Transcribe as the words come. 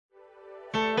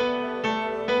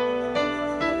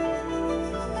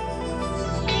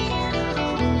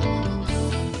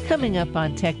Coming up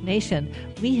on Tech Nation,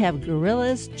 we have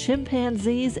gorillas,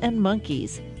 chimpanzees, and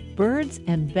monkeys, birds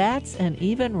and bats, and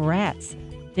even rats.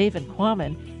 David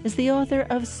Quammen is the author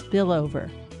of Spillover,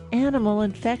 Animal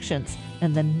Infections,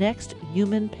 and the Next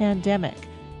Human Pandemic,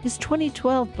 his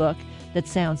 2012 book that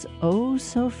sounds oh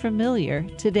so familiar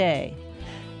today.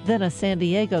 Then a San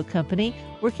Diego company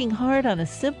working hard on a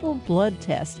simple blood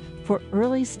test for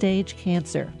early-stage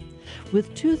cancer.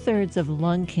 With 2/3 of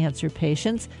lung cancer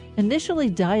patients initially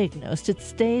diagnosed at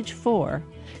stage 4,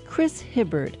 Chris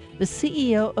Hibbard, the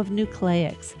CEO of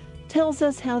Nucleix, tells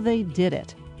us how they did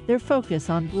it, their focus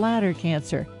on bladder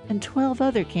cancer and 12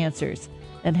 other cancers,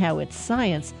 and how its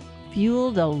science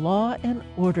fueled a Law and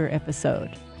Order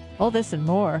episode. All this and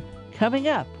more coming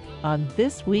up on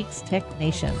this week's Tech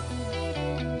Nation.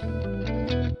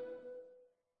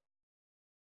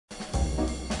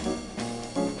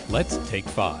 Let's Take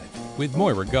 5 with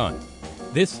Moira Gunn.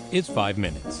 This is 5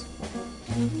 Minutes.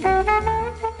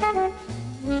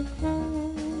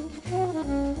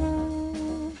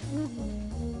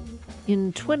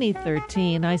 In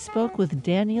 2013, I spoke with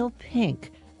Daniel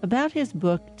Pink about his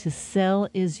book, To Sell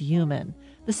is Human,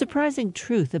 The Surprising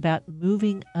Truth About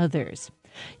Moving Others.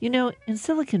 You know, in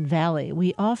Silicon Valley,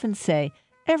 we often say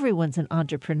everyone's an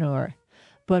entrepreneur.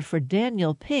 But for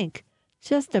Daniel Pink,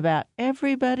 just about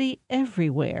everybody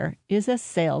everywhere is a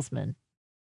salesman.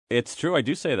 It's true. I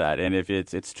do say that. And if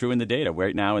it's true in the data.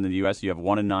 Right now in the U.S., you have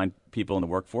 1 in 9 people in the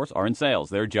workforce are in sales.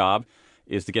 Their job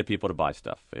is to get people to buy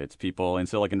stuff. It's people in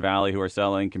Silicon Valley who are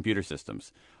selling computer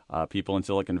systems, people in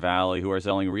Silicon Valley who are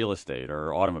selling real estate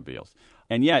or automobiles.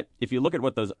 And yet, if you look at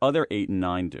what those other 8 and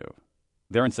 9 do,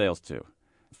 they're in sales too.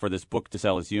 For this book, To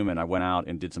Sell is Human, I went out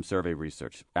and did some survey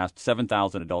research, asked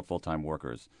 7,000 adult full-time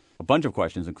workers a bunch of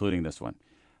questions, including this one.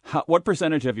 What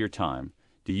percentage of your time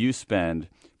do you spend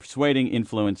persuading,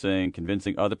 influencing,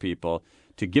 convincing other people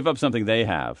to give up something they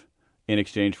have in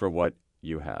exchange for what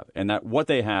you have? And that what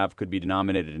they have could be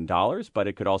denominated in dollars, but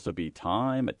it could also be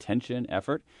time, attention,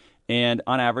 effort. And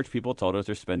on average, people told us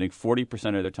they're spending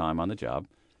 40% of their time on the job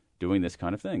doing this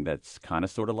kind of thing. That's kind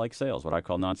of sort of like sales, what I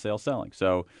call non-sales selling.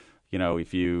 So, you know,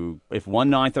 if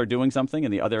 1/9 are doing something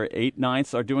and the other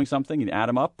 8/9 are doing something, you add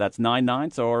them up, that's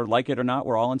 9/9. Or like it or not,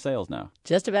 we're all in sales now.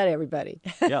 Just about everybody.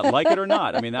 Yeah, like it or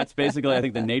not. I mean, that's basically, I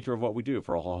think, the nature of what we do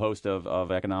for a whole host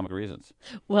of economic reasons.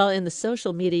 Well, in the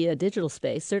social media digital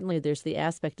space, certainly there's the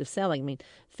aspect of selling. I mean,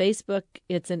 Facebook,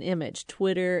 it's an image.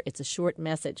 Twitter, it's a short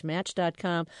message.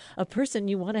 Match.com, a person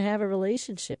you want to have a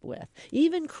relationship with.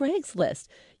 Even Craigslist,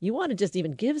 you want to just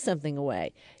even give something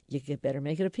away. You better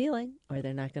make it appealing or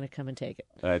they're not going to come and take it.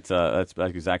 That's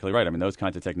exactly right. I mean, those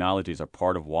kinds of technologies are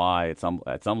part of why at some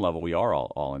level we are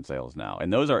all in sales now.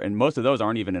 And most of those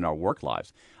aren't even in our work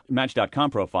lives.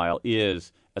 Match.com profile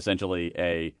is essentially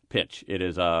a pitch. It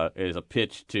is a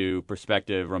pitch to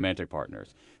prospective romantic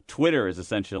partners. Twitter is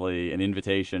essentially an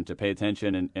invitation to pay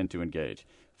attention and to engage.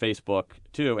 Facebook,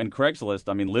 too. And Craigslist,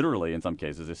 I mean, literally in some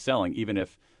cases, is selling even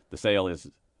if the sale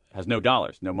has no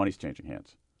dollars, no money's changing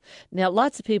hands. Now,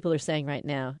 lots of people are saying right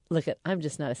now, look, I'm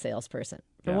just not a salesperson.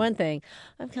 For one thing,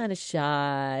 I'm kind of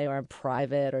shy or I'm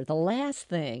private, or the last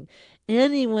thing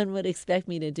anyone would expect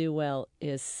me to do well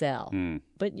is sell.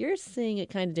 But you're seeing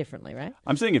it kind of differently, right?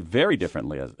 I'm seeing it very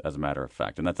differently, as a matter of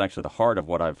fact. And that's actually the heart of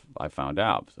what I've found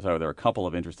out. So there are a couple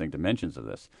of interesting dimensions of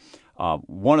this.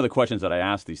 One of the questions that I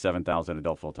asked these 7,000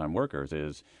 adult full-time workers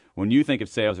is, when you think of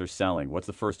sales or selling, what's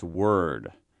the first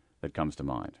word that comes to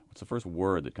mind? What's the first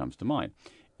word that comes to mind?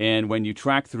 And when you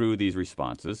track through these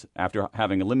responses, after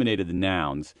having eliminated the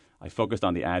nouns, I focused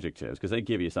on the adjectives because they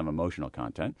give you some emotional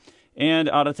content. And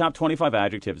out of the top 25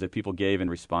 adjectives that people gave in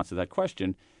response to that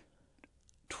question,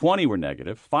 20 were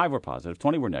negative, 5 were positive,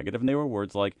 20 were negative, and they were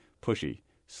words like pushy,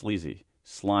 sleazy,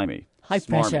 slimy, high smarmy,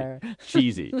 pressure,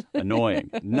 cheesy, annoying.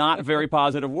 Not very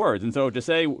positive words. And so to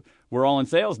say we're all in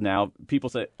sales now, people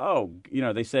say, oh, you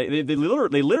know, they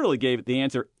literally gave the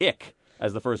answer ick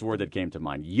as the first word that came to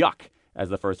mind, yuck as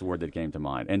the first word that came to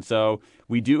mind. And so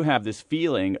we do have this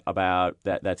feeling about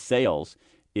that sales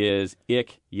is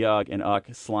ick, yuck, and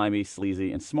uck, slimy,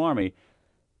 sleazy, and smarmy.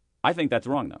 I think that's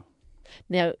wrong, though.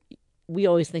 Now, we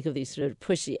always think of these sort of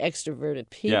pushy, extroverted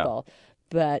people. Yeah.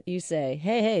 But you say,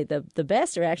 hey, the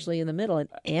best are actually in the middle. And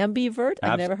ambivert?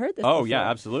 I've never heard this before. Yeah,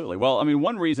 absolutely. Well, I mean,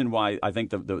 one reason why I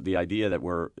think the idea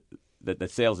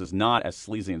that sales is not as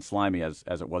sleazy and slimy as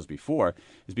it was before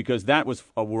is because that was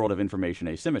a world of information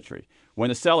asymmetry. When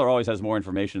the seller always has more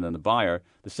information than the buyer,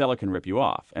 the seller can rip you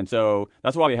off. And so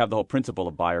that's why we have the whole principle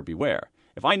of buyer beware.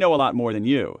 If I know a lot more than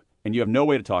you and you have no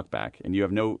way to talk back and you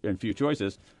have and few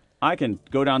choices, I can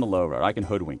go down the low road. I can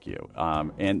hoodwink you.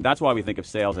 And that's why we think of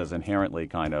sales as inherently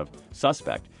kind of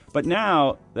suspect. But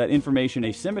now that information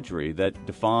asymmetry that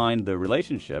defined the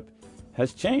relationship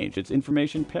has changed. It's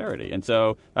information parity. And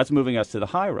so that's moving us to the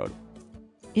high road.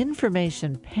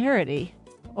 Information parity?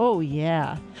 Oh,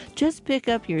 yeah. Just pick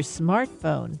up your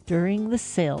smartphone during the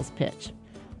sales pitch.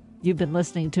 You've been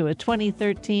listening to a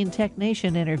 2013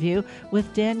 TechNation interview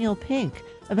with Daniel Pink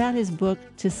about his book,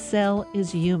 To Sell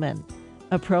is Human.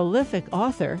 A prolific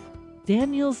author,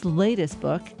 Daniel's latest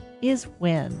book is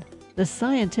When: The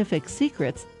Scientific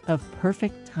Secrets of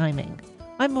Perfect Timing.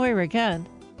 I'm Moira Gunn.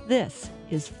 This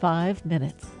is 5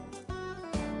 Minutes.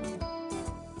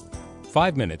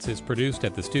 5 Minutes is produced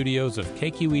at the studios of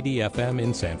KQED-FM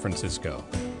in San Francisco.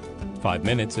 5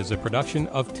 Minutes is a production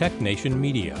of TechNation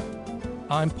Media.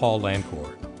 I'm Paul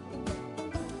Lancourt.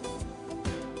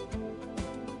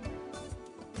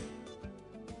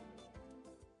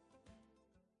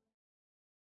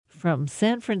 From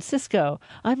San Francisco,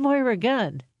 I'm Moira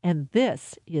Gunn, and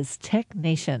this is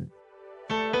TechNation.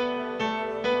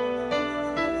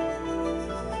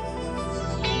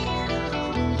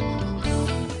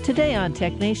 Today on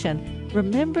TechNation,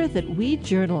 remember that we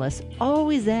journalists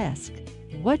always ask,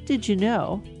 what did you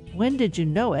know, when did you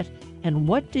know it, and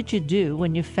what did you do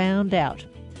when you found out?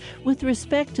 With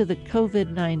respect to the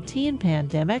COVID-19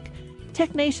 pandemic,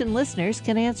 TechNation listeners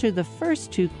can answer the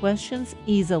first two questions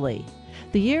easily.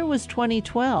 The year was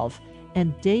 2012,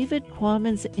 and David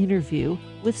Quammen's interview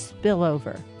with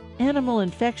Spillover, Animal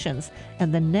Infections,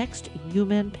 and the Next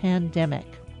Human Pandemic.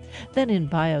 Then in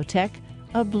biotech,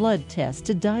 a blood test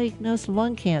to diagnose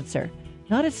lung cancer,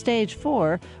 not at stage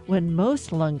 4, when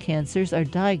most lung cancers are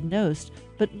diagnosed,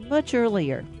 but much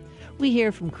earlier. We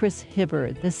hear from Chris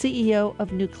Hibbard, the CEO of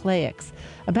Nucleix,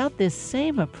 about this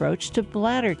same approach to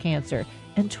bladder cancer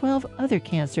and 12 other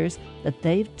cancers that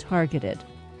they've targeted.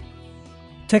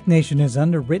 TechNation is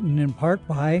underwritten in part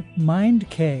by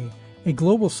MindK, a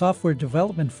global software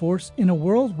development force in a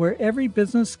world where every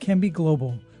business can be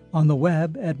global. On the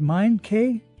web at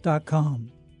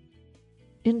mindk.com.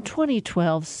 In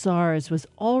 2012, SARS was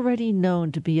already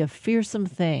known to be a fearsome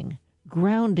thing,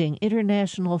 grounding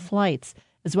international flights,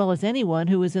 as well as anyone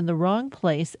who was in the wrong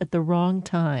place at the wrong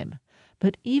time.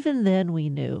 But even then we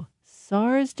knew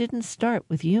SARS didn't start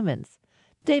with humans.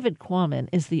 David Quammen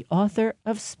is the author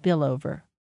of Spillover.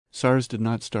 SARS did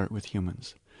not start with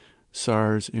humans.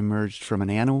 SARS emerged from an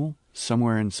animal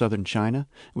somewhere in southern China.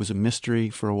 It was a mystery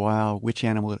for a while which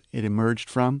animal it emerged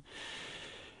from.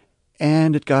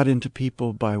 And it got into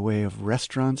people by way of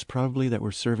restaurants, probably, that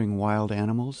were serving wild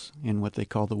animals in what they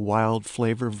call the wild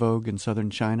flavor vogue in southern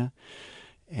China.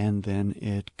 And then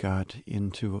it got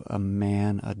into a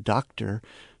man, a doctor,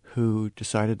 who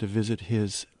decided to visit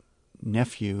his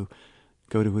nephew,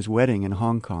 go to his wedding in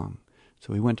Hong Kong.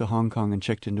 So he went to Hong Kong and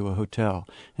checked into a hotel.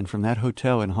 And from that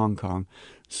hotel in Hong Kong,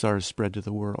 SARS spread to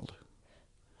the world.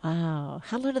 Wow.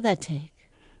 How long did that take?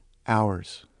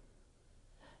 Hours,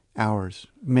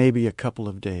 maybe a couple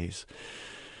of days.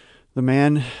 The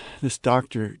man, this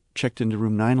doctor, checked into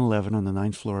room 911 on the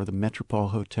 9th floor of the Metropole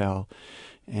Hotel,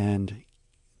 and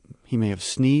he may have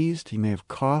sneezed, he may have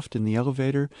coughed in the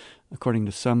elevator. According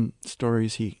to some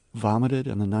stories, he vomited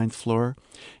on the 9th floor,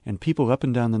 and people up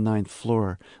and down the 9th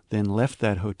floor then left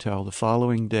that hotel the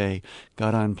following day,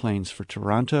 got on planes for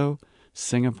Toronto,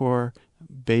 Singapore,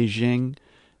 Beijing,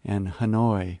 and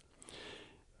Hanoi,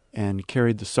 and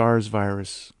carried the SARS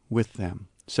virus with them.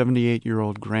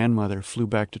 78-year-old grandmother flew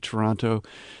back to Toronto.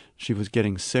 She was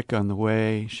getting sick on the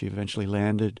way. She eventually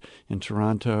landed in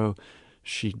Toronto.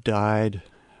 She died.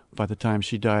 By the time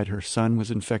she died, her son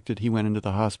was infected. He went into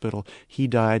the hospital. He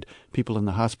died. People in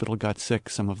the hospital got sick.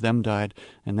 Some of them died,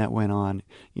 and that went on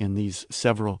in these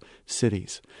several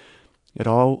cities. It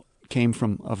all came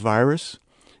from a virus,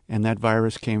 and that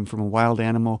virus came from a wild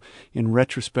animal. In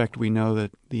retrospect, we know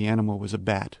that the animal was a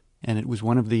bat, and it was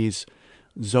one of these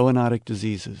zoonotic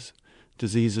diseases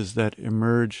that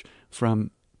emerge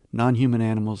from non-human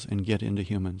animals and get into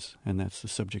humans, and that's the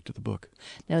subject of the book.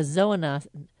 Now, zoonotic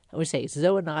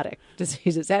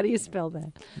diseases. How do you spell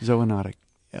that? Zoonotic.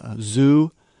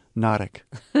 Zoonotic.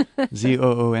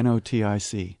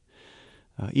 Zoonotic.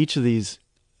 Each of these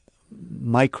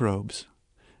microbes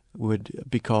would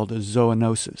be called a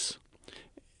zoonosis.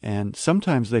 And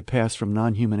sometimes they pass from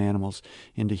non-human animals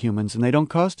into humans, and they don't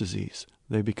cause disease.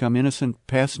 They become innocent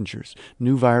passengers,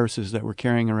 new viruses that we're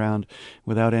carrying around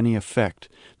without any effect.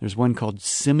 There's one called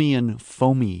simian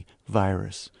foamy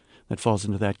virus that falls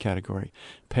into that category.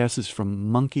 Passes from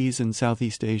monkeys in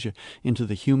Southeast Asia into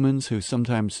the humans, who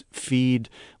sometimes feed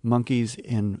monkeys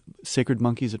in sacred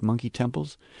monkeys at monkey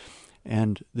temples.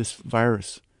 And this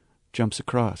virus jumps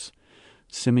across.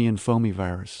 Simian foamy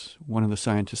virus, one of the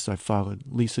scientists I followed,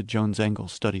 Lisa Jones-Engel,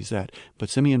 studies that. But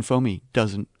simian foamy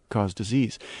doesn't cause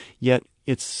disease. Yet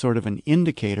it's sort of an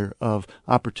indicator of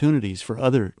opportunities for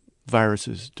other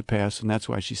viruses to pass, and that's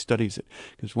why she studies it,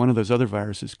 because one of those other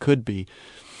viruses could be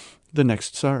the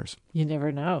next SARS. You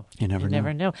never know. You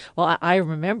never know. Well, I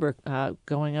remember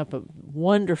going up a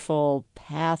wonderful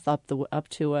path up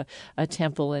to a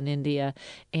temple in India,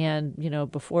 and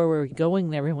before we were going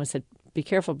there, everyone said, "Be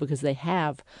careful because they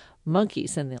have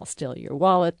monkeys and they'll steal your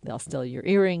wallet, they'll steal your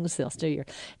earrings, they'll steal your."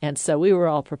 And so we were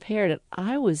all prepared, and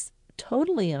I was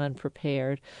totally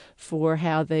unprepared for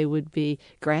how they would be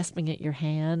grasping at your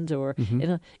hand, or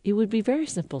it would be very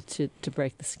simple to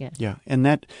break the skin. Yeah, and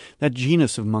that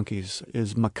genus of monkeys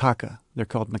is macaca. They're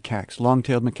called macaques,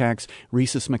 long-tailed macaques,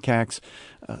 rhesus macaques.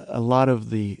 A lot of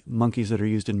the monkeys that are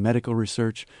used in medical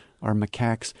research are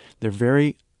macaques. They're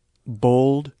very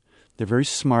bold, they're very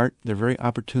smart, they're very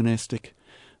opportunistic,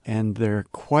 and they're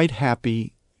quite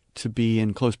happy to be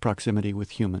in close proximity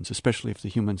with humans, especially if the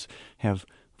humans have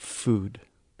food.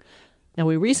 Now,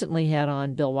 we recently had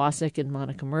on Bill Wasik and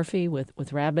Monica Murphy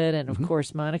with Rabbit, and of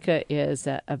course, Monica is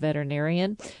a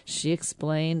veterinarian. She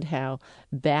explained how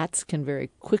bats can very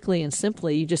quickly and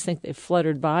simply, you just think they've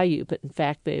fluttered by you, but in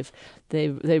fact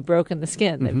they've broken the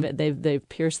skin. They've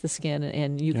pierced the skin,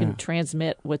 and you can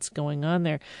transmit what's going on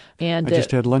there. And I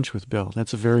just had lunch with Bill.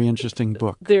 That's a very interesting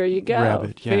book. There you go.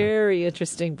 Rabbit, yeah. Very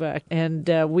interesting book. And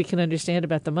we can understand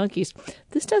about the monkeys.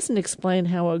 This doesn't explain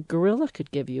how a gorilla could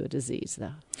give you a disease,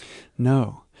 though.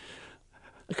 No.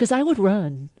 Because I would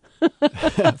run.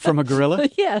 From a gorilla?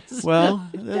 Yes. Well,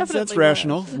 that's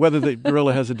rational, whether the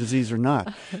gorilla has a disease or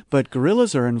not. But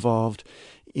gorillas are involved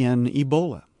in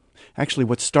Ebola. Actually,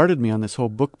 what started me on this whole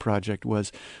book project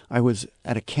was I was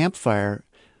at a campfire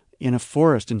in a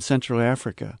forest in Central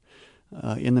Africa,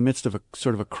 in the midst of a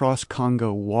sort of a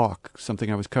cross-Congo walk,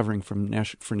 something I was covering for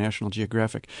National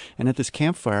Geographic. And at this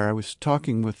campfire, I was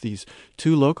talking with these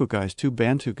two local guys, two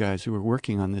Bantu guys who were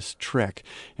working on this trek.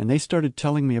 And they started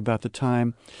telling me about the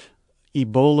time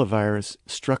Ebola virus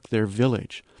struck their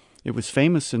village. It was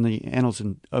famous in the annals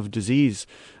of disease,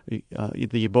 the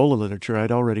Ebola literature.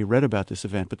 I'd already read about this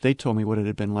event, but they told me what it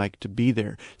had been like to be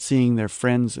there, seeing their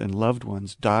friends and loved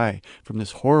ones die from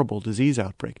this horrible disease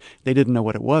outbreak. They didn't know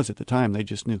what it was at the time. They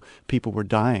just knew people were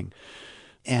dying.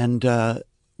 And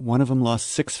one of them lost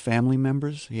 6 family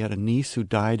members. He had a niece who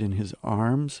died in his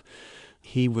arms.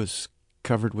 He was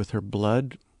covered with her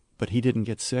blood, but he didn't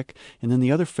get sick. And then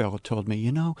the other fellow told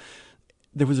me,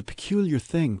 there was a peculiar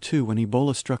thing, too, when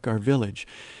Ebola struck our village.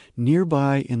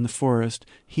 Nearby in the forest,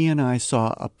 he and I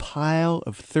saw a pile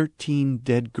of 13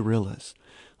 dead gorillas.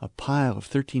 A pile of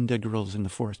 13 dead gorillas in the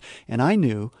forest. And I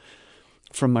knew,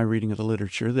 from my reading of the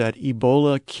literature, that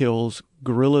Ebola kills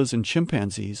gorillas and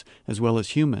chimpanzees as well as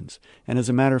humans. And as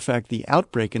a matter of fact, the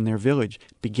outbreak in their village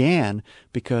began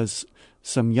because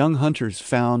some young hunters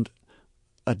found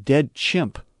a dead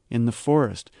chimp in the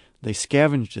forest. They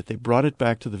scavenged it. They brought it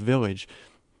back to the village.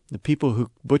 The people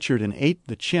who butchered and ate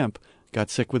the chimp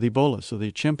got sick with Ebola. So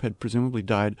the chimp had presumably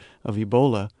died of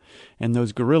Ebola. And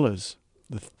those gorillas,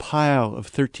 the pile of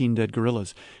 13 dead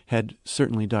gorillas, had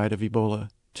certainly died of Ebola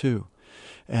too.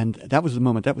 And that was the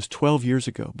moment. That was 12 years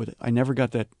ago. But I never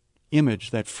got that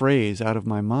image, that phrase out of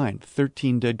my mind.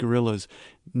 13 dead gorillas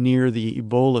near the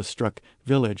Ebola-struck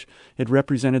village. It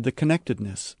represented the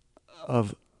connectedness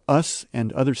of us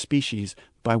and other species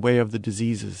by way of the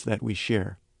diseases that we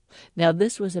share. Now,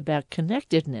 this was about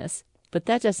connectedness, but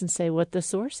that doesn't say what the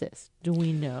source is. Do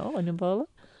we know in Ebola?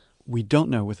 We don't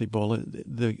know with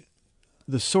Ebola.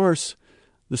 The source,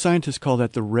 the scientists call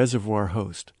that the reservoir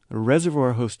host. A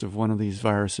reservoir host of one of these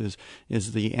viruses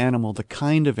is the animal, the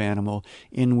kind of animal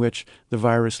in which the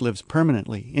virus lives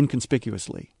permanently,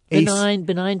 inconspicuously.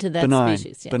 Benign to that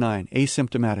species. Yeah. Benign,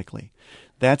 asymptomatically.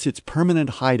 That's its permanent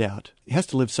hideout. It has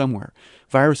to live somewhere.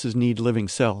 Viruses need living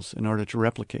cells in order to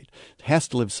replicate. It has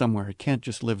to live somewhere. It can't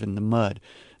just live in the mud.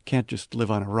 It can't just live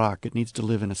on a rock. It needs to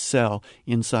live in a cell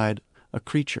inside a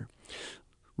creature.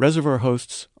 Reservoir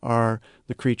hosts are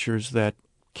the creatures that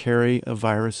carry a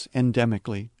virus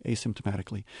endemically,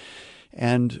 asymptomatically.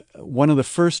 And one of the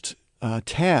first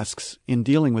tasks in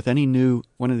dealing with any new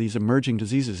one of these emerging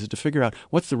diseases is to figure out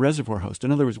what's the reservoir host.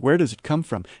 In other words, where does it come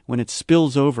from when it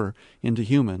spills over into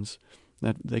humans?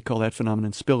 That they call that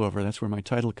phenomenon spillover. That's where my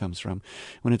title comes from.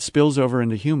 When it spills over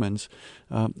into humans,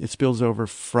 it spills over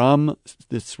from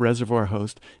this reservoir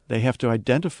host. They have to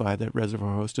identify that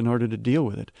reservoir host in order to deal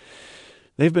with it.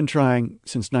 They've been trying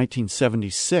since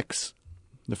 1976,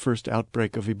 the first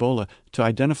outbreak of Ebola, to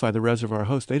identify the reservoir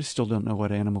host. They still don't know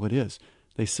what animal it is.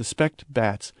 They suspect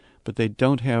bats, but they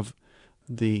don't have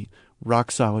the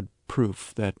rock-solid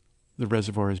proof that the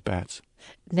reservoir is bats.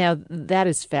 Now, that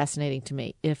is fascinating to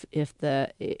me.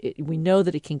 We know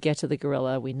that it can get to the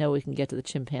gorilla, we know it can get to the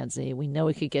chimpanzee, we know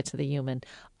it could get to the human.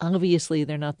 Obviously,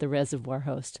 they're not the reservoir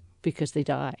host because they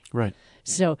die. Right.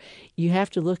 So you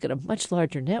have to look at a much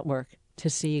larger network to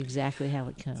see exactly how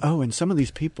it comes. Oh, and some of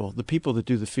these people, the people that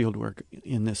do the field work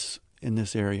in this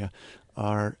area,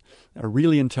 are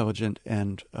really intelligent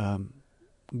and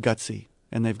gutsy.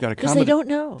 And they've got a because they don't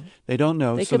know. They don't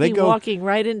know. They so could they be go, walking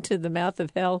right into the mouth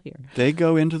of hell here. They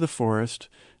go into the forest.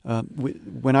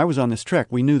 When I was on this trek,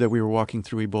 we knew that we were walking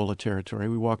through Ebola territory.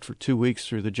 We walked for 2 weeks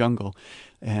through the jungle,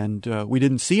 and we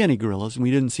didn't see any gorillas, and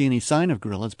we didn't see any sign of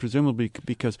gorillas, presumably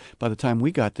because by the time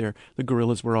we got there, the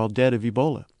gorillas were all dead of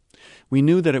Ebola. We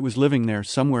knew that it was living there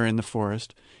somewhere in the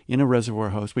forest, in a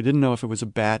reservoir host. We didn't know if it was a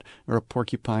bat or a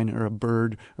porcupine or a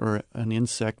bird or an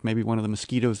insect. Maybe one of the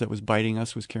mosquitoes that was biting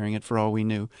us was carrying it for all we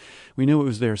knew. We knew it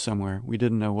was there somewhere. We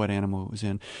didn't know what animal it was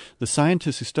in. The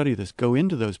scientists who study this go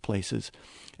into those places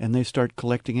and they start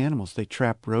collecting animals. They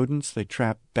trap rodents, they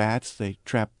trap bats, they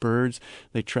trap birds,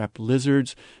 they trap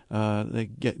lizards,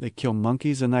 they kill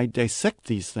monkeys, and they dissect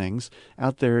these things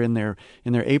out there in their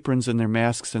aprons and their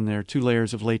masks and their 2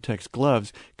 layers of latex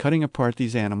gloves, cutting apart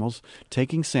these animals,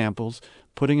 taking samples,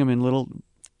 putting them in little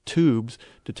tubes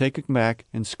to take them back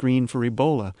and screen for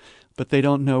Ebola. But they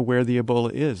don't know where the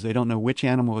Ebola is. They don't know which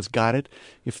animal has got it.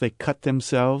 If they cut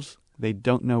themselves, they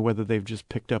don't know whether they've just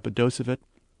picked up a dose of it.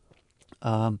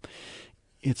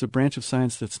 It's a branch of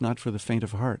science that's not for the faint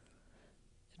of heart.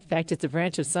 In fact, it's a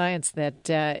branch of science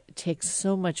that takes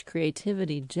so much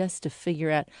creativity just to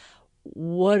figure out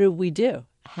what do we do?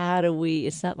 How do we?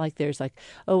 It's not like there's like,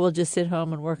 oh, we'll just sit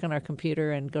home and work on our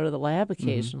computer and go to the lab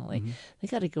occasionally. Mm-hmm. They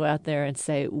got to go out there and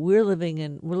say, we're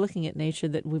looking at nature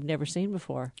that we've never seen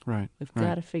before. Right. We've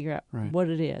got to figure out what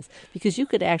it is. Because you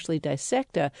could actually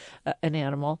dissect an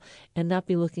animal and not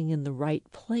be looking in the right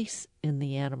place in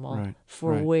the animal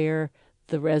for where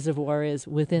the reservoir is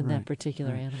within that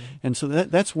particular animal. And so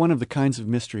that's one of the kinds of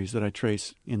mysteries that I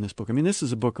trace in this book. I mean, this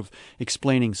is a book of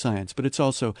explaining science, but it's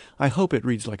also, I hope it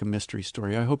reads like a mystery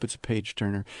story. I hope it's a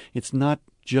page-turner. It's not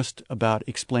just about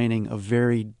explaining a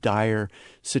very dire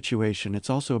situation. It's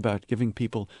also about giving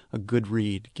people a good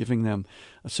read, giving them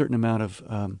a certain amount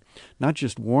of not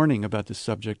just warning about this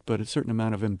subject, but a certain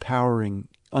amount of empowering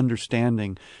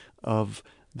understanding of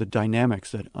the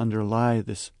dynamics that underlie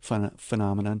this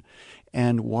phenomenon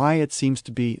and why it seems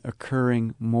to be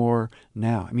occurring more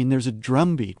now. I mean, there's a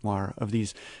drumbeat, Mara, of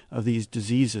these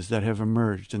diseases that have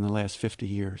emerged in the last 50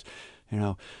 years. You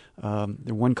know,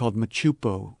 there's one called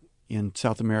Machupo in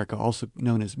South America, also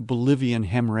known as Bolivian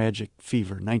hemorrhagic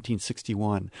fever,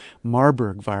 1961.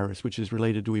 Marburg virus, which is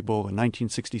related to Ebola,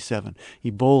 1967.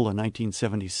 Ebola,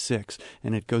 1976.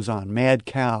 And it goes on. Mad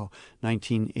cow,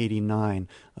 1989.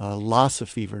 Lassa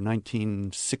fever,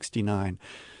 1969.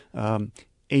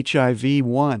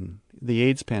 HIV-1, the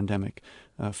AIDS pandemic,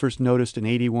 first noticed in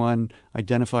 81,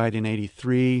 identified in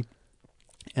 83.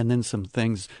 And then some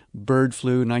things, bird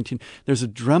flu, there's a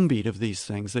drumbeat of these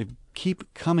things. They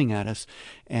keep coming at us.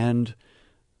 And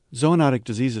zoonotic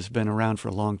diseases have been around for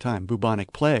a long time.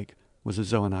 Bubonic plague was a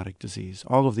zoonotic disease.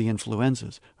 All of the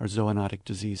influenzas are zoonotic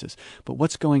diseases. But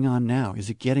what's going on now? Is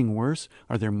it getting worse?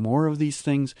 Are there more of these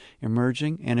things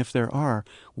emerging? And if there are,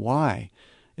 why?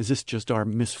 Is this just our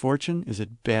misfortune? Is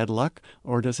it bad luck?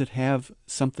 Or does it have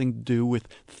something to do with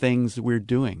things that we're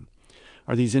doing?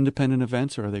 Are these independent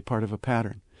events, or are they part of a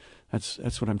pattern?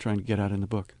 That's what I'm trying to get out in the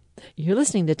book. You're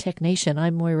listening to Tech Nation.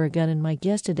 I'm Moira Gunn, and my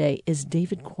guest today is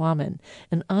David Quammen,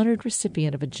 an honored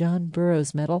recipient of a John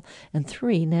Burroughs Medal and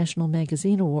 3 National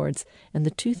Magazine Awards, and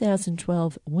the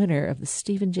 2012 winner of the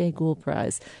Stephen Jay Gould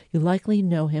Prize. You likely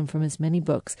know him from his many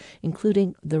books,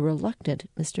 including The Reluctant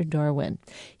Mr. Darwin.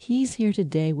 He's here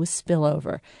today with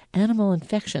Spillover, Animal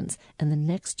Infections, and the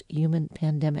Next Human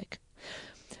Pandemic.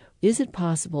 Is it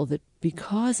possible that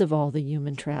because of all the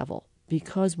human travel,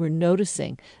 because we're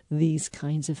noticing these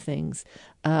kinds of things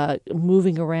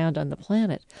moving around on the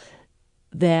planet,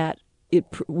 that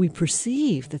we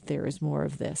perceive that there is more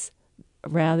of this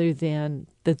rather than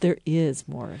that there is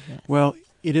more of this? Well,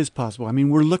 it is possible. I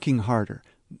mean, we're looking harder.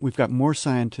 We've got more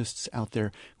scientists out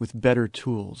there with better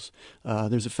tools.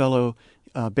 There's a fellow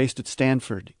based at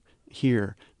Stanford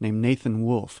here named Nathan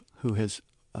Wolfe who has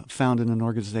founded an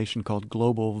organization called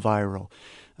Global Viral.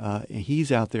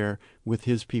 He's out there with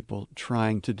his people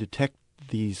trying to detect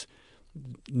these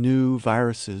new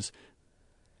viruses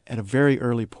at a very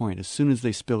early point, as soon as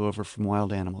they spill over from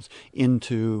wild animals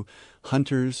into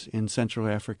hunters in Central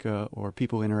Africa or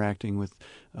people interacting with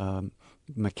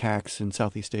macaques in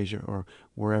Southeast Asia or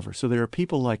wherever. So there are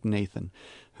people like Nathan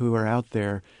who are out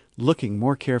there looking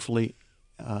more carefully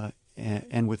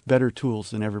and with better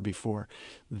tools than ever before.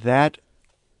 That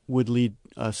would lead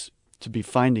us to be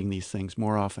finding these things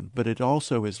more often. But it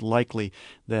also is likely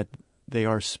that they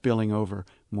are spilling over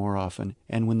more often.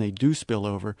 And when they do spill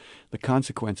over, the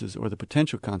consequences or the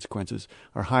potential consequences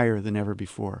are higher than ever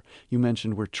before. You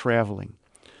mentioned we're traveling.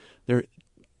 There are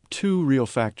two real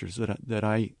factors that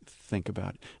I think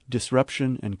about: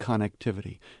 disruption and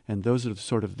connectivity. And those are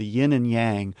sort of the yin and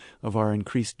yang of our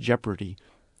increased jeopardy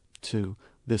to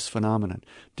this phenomenon.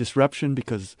 Disruption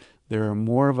because there are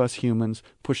more of us humans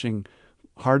pushing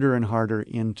harder and harder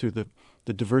into the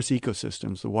diverse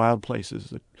ecosystems, the wild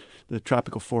places, the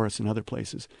tropical forests and other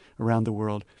places around the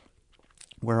world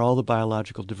where all the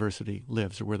biological diversity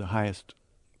lives, or where the highest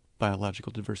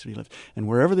biological diversity lives. And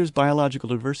wherever there's biological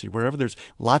diversity, wherever there's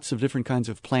lots of different kinds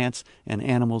of plants and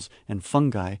animals and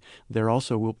fungi, there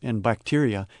also will, and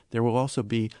bacteria, there will also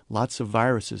be lots of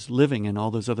viruses living in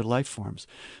all those other life forms.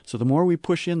 So the more we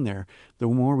push in there, the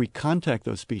more we contact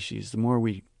those species, the more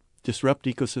we disrupt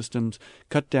ecosystems,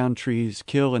 cut down trees,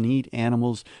 kill and eat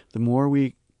animals, the more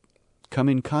we come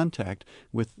in contact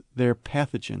with their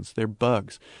pathogens, their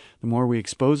bugs, the more we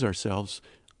expose ourselves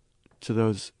to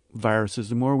those viruses,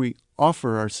 the more we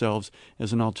offer ourselves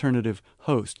as an alternative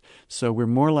host. So we're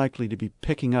more likely to be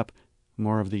picking up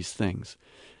more of these things.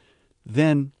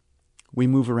 Then we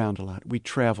move around a lot. We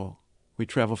travel. We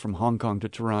travel from Hong Kong to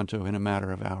Toronto in a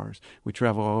matter of hours. We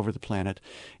travel all over the planet,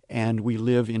 and we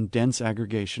live in dense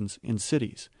aggregations in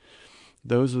cities.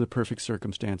 Those are the perfect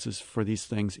circumstances for these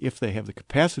things, if they have the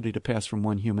capacity to pass from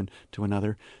one human to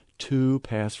another, to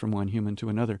pass from one human to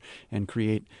another and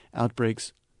create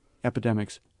outbreaks,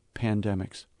 epidemics,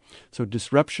 pandemics. So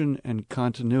disruption and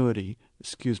continuity,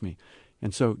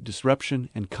 and so disruption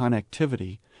and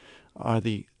connectivity are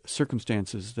the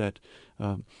circumstances that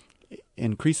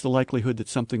increase the likelihood that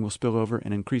something will spill over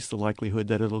and increase the likelihood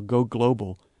that it'll go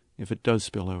global if it does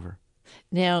spill over.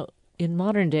 Now, in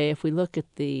modern day, if we look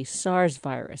at the SARS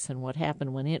virus and what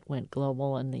happened when it went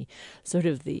global, and the sort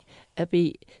of the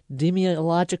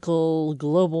epidemiological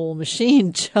global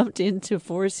machine jumped into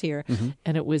force here,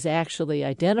 and it was actually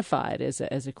identified as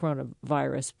a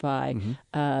coronavirus by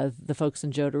the folks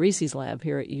in Joe DeRisi's lab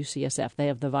here at UCSF. They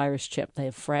have the virus chip. They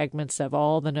have fragments of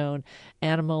all the known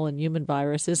animal and human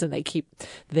viruses, and they keep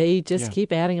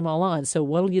adding them all on. So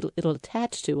what it'll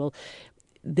attach to? Well,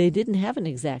 they didn't have an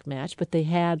exact match, but they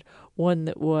had one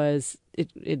that was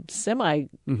it's like,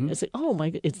 oh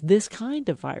my, it's this kind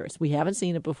of virus. We haven't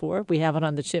seen it before. We have it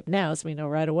on the chip now, so we know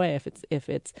right away if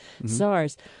it's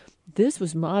SARS. This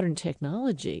was modern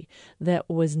technology that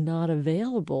was not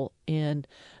available in,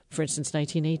 for instance,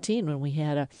 1918, when we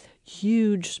had a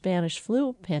huge Spanish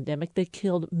flu pandemic that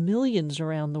killed millions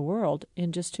around the world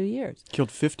in just 2 years. Killed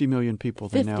 50 million people,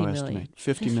 they now 50 estimate. million.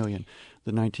 50 million,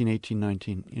 the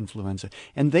 1918-19 influenza.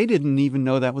 And they didn't even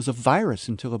know that was a virus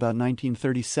until about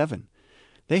 1937.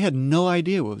 They had no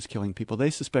idea what was killing people. They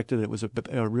suspected it was a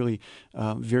really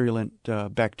virulent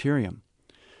bacterium.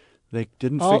 They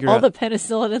didn't figure out all the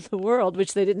penicillin in the world,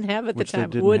 which they didn't have at the time,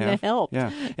 wouldn't have helped.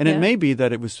 Yeah, and it may be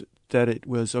that it was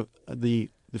the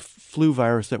flu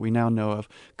virus that we now know of,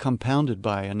 compounded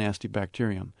by a nasty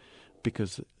bacterium,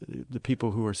 because the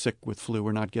people who were sick with flu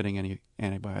were not getting any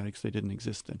antibiotics. They didn't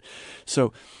exist then.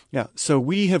 So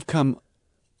we have come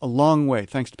a long way,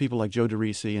 thanks to people like Joe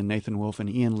DeRisi and Nathan Wolfe and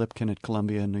Ian Lipkin at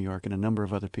Columbia in New York and a number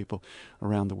of other people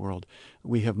around the world.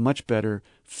 We have much better,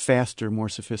 faster, more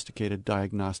sophisticated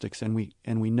diagnostics, and we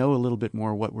know a little bit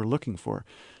more what we're looking for.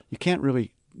 You can't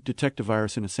really detect a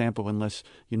virus in a sample unless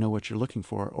you know what you're looking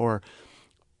for, or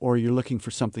you're looking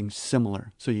for something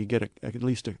similar, so you get at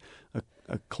least a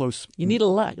close... You need a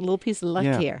little piece of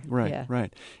luck here. Right, yeah.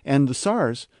 right. And the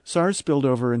SARS spilled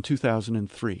over in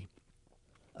 2003.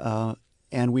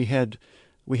 And we had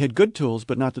good tools,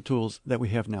 but not the tools that we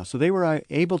have now. So they were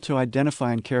able to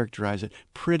identify and characterize it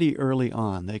pretty early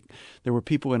on. There were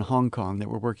people in Hong Kong that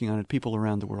were working on it, people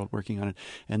around the world working on it,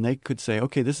 and they could say,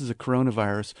 okay, this is a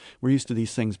coronavirus. We're used to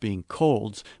these things being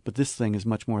colds, but this thing is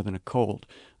much more than a cold.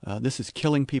 This is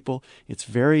killing people. It's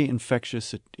very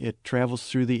infectious. It travels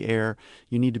through the air.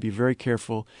 You need to be very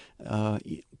careful.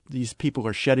 These people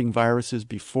are shedding viruses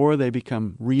before they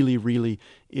become really, really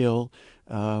ill.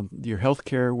 Your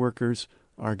healthcare workers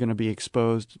are going to be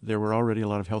exposed. There were already a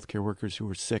lot of healthcare workers who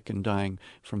were sick and dying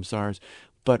from SARS,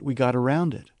 but we got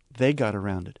around it. They got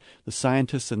around it. The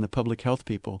scientists and the public health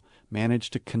people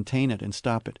managed to contain it and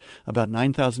stop it. About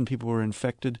 9,000 people were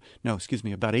infected.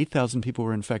 About 8,000 people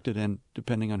were infected, and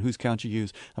depending on whose count you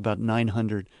use, about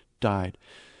 900 died.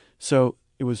 So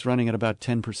it was running at about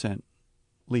 10%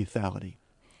 lethality.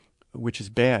 which is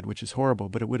bad, which is horrible,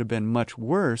 but it would have been much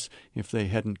worse if they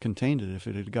hadn't contained it, if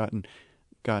it had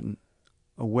gotten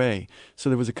away. So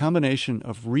there was a combination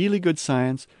of really good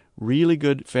science, really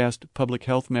good, fast public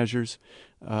health measures,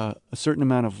 a certain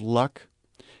amount of luck,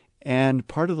 and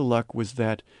part of the luck was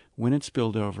that when it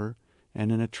spilled over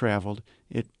and then it traveled,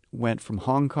 it went from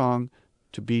Hong Kong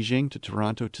to Beijing to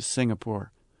Toronto to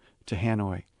Singapore to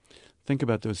Hanoi. Think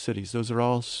about those cities. Those are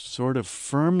all sort of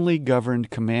firmly governed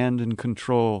command and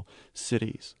control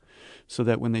cities. So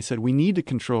that when they said, we need to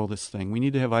control this thing, we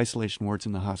need to have isolation wards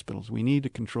in the hospitals, we need to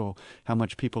control how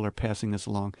much people are passing this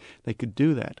along, they could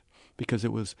do that because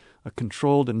it was a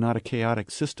controlled and not a chaotic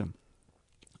system.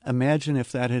 Imagine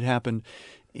if that had happened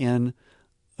in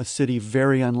a city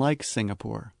very unlike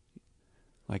Singapore,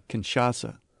 like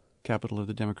Kinshasa, capital of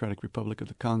the Democratic Republic of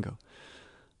the Congo.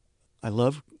 I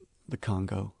love the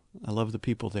Congo. I love the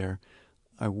people there.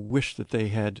 I wish that they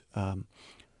had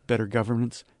better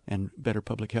governance and better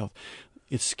public health.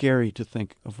 It's scary to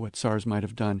think of what SARS might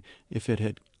have done if it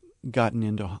had gotten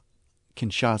into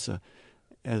Kinshasa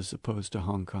as opposed to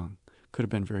Hong Kong. Could have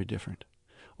been very different.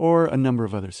 Or a number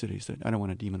of other cities that, I don't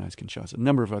want to demonize Kinshasa, a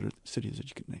number of other cities that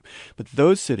you could name. But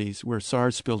those cities where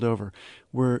SARS spilled over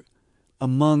were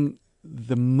among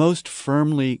the most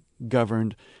firmly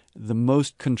governed, the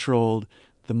most controlled,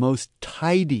 the most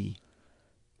tidy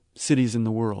cities in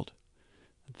the world.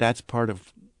 That's part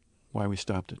of why we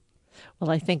stopped it. Well,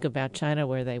 I think about China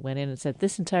where they went in and said,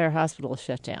 this entire hospital is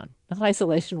shut down. An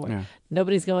isolation ward. Yeah.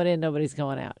 Nobody's going in, nobody's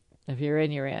going out. If you're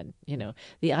in, you're in. You know,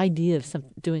 the idea of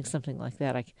doing something like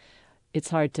that, it's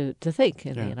hard to think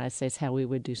in the United States how we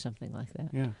would do something like that.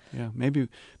 Yeah.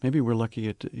 Maybe we're lucky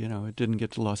it didn't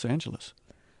get to Los Angeles.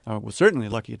 We're certainly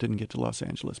lucky it didn't get to Los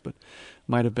Angeles, but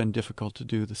might have been difficult to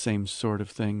do the same sort of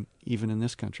thing even in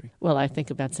this country. Well, I think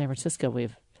about San Francisco. We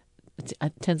have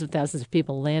tens of thousands of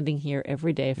people landing here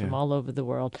every day from all over the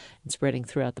world and spreading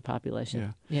throughout the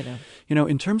population. Yeah.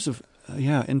 In terms of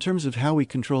how we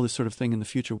control this sort of thing in the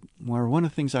future, one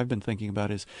of the things I've been thinking about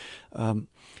is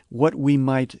what we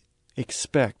might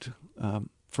expect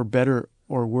for better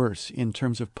or worse in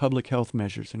terms of public health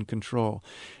measures and control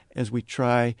as we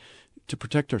try to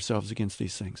protect ourselves against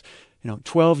these things.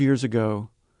 13 years ago,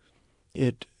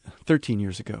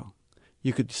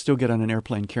 you could still get on an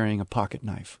airplane carrying a pocket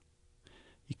knife.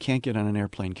 You can't get on an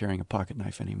airplane carrying a pocket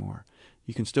knife anymore.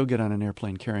 You can still get on an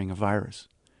airplane carrying a virus.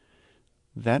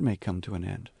 That may come to an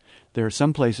end. There are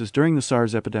some places during the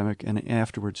SARS epidemic and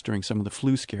afterwards during some of the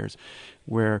flu scares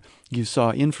where you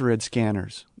saw infrared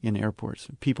scanners in airports.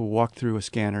 People walked through a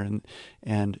scanner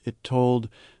and it told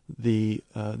the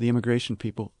immigration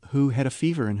people who had a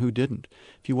fever and who didn't.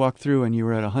 If you walked through and you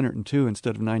were at 102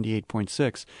 instead of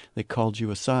 98.6, they called you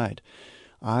aside.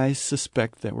 I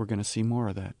suspect that we're going to see more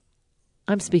of that.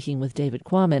 I'm speaking with David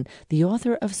Quammen, the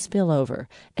author of Spillover,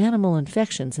 Animal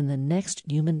Infections in the Next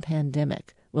Human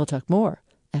Pandemic. We'll talk more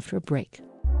after a break.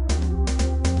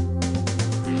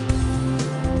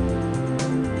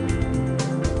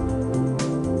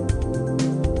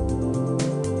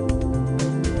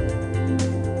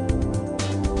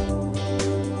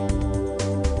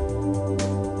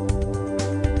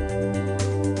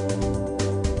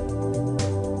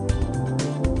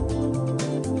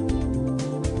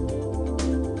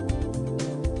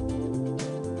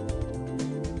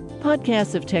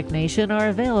 Podcasts of Tech Nation are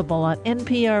available on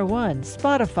NPR One,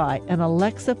 Spotify, and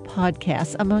Alexa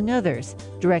Podcasts, among others.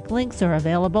 Direct links are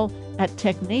available at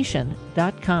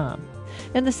technation.com.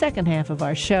 In the second half of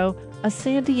our show, a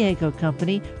San Diego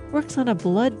company works on a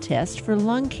blood test for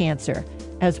lung cancer,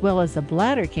 as well as a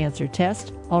bladder cancer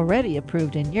test already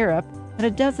approved in Europe, and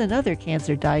a dozen other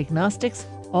cancer diagnostics,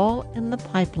 all in the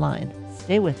pipeline.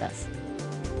 Stay with us.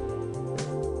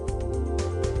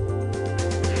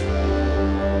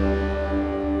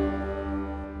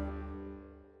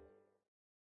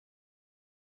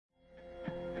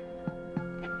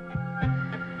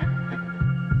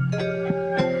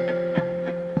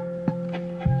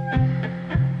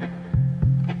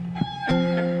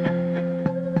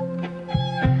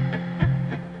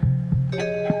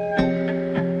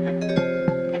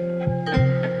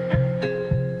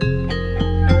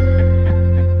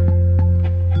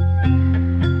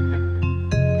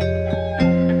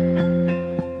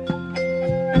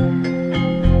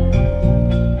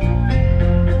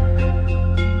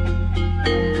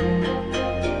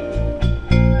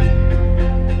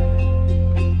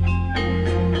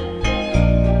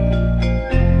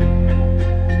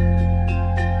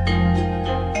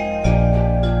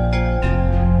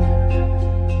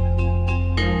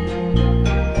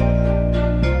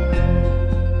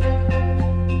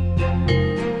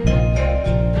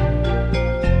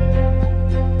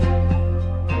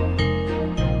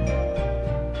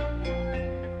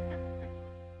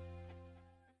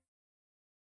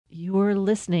 You're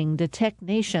listening to Tech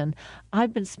Nation.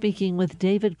 I've been speaking with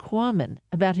David Quammen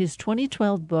about his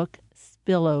 2012 book,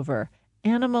 Spillover,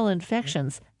 Animal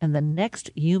Infections and the Next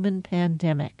Human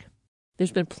Pandemic.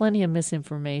 There's been plenty of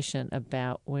misinformation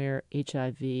about where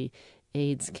HIV,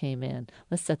 AIDS came in.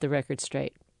 Let's set the record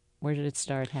straight. Where did it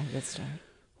start? How did it start?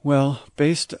 Well,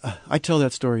 I tell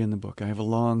that story in the book. I have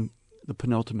the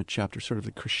penultimate chapter, sort of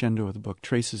the crescendo of the book,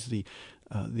 traces the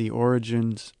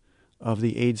origins of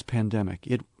the AIDS pandemic.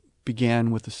 It began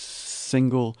with a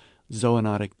single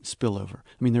zoonotic spillover.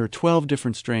 I mean, there are 12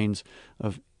 different strains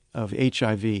of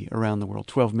HIV around the world,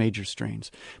 12 major strains.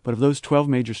 But of those 12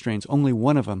 major strains, only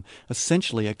one of them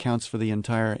essentially accounts for the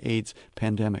entire AIDS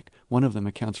pandemic. One of them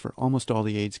accounts for almost all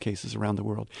the AIDS cases around the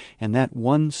world. And that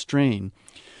one strain,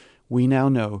 we now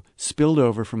know, spilled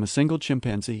over from a single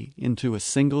chimpanzee into a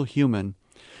single human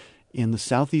in the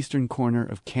southeastern corner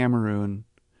of Cameroon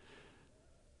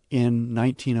in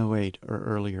 1908 or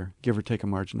earlier, give or take a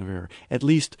margin of error. At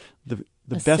least the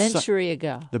century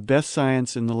ago. The best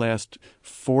science in the last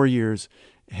 4 years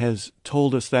has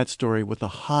told us that story with a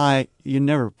high, you're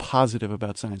never positive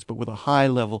about science, but with a high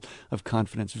level of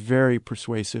confidence, very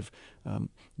persuasive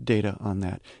data on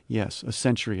that. Yes, a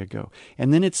century ago.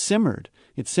 And then it simmered.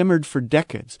 It simmered for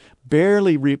decades,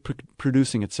 barely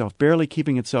reproducing itself, barely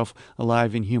keeping itself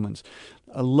alive in humans.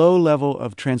 A low level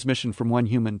of transmission from one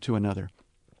human to another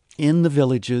in the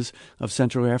villages of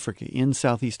Central Africa, in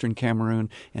southeastern Cameroon,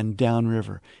 and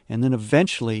downriver. And then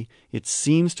eventually it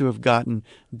seems to have gotten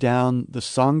down the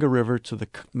Songa River to the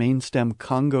main stem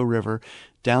Congo River,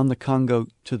 down the Congo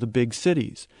to the big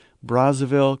cities.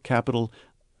 Brazzaville,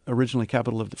 originally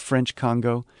capital of the French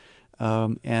Congo,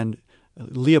 and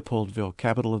Leopoldville,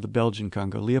 capital of the Belgian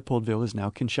Congo. Leopoldville is now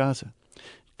Kinshasa.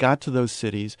 Got to those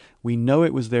cities. We know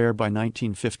it was there by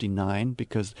 1959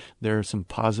 because there are some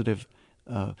positive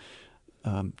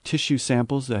tissue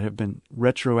samples that have been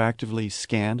retroactively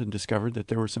scanned and discovered that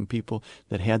there were some people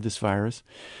that had this virus.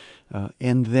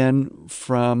 And then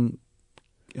from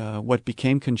what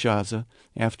became Kinshasa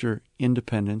after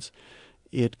independence,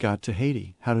 it got to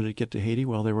Haiti. How did it get to Haiti?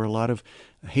 Well, there were a lot of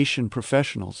Haitian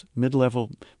professionals,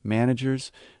 mid-level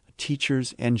managers,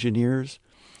 teachers, engineers,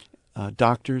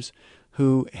 doctors,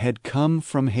 who had come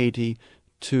from Haiti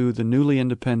to the newly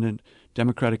independent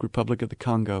Democratic Republic of the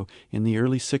Congo in the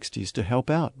early 60s to help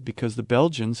out because the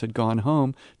Belgians had gone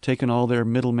home, taken all their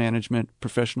middle management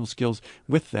professional skills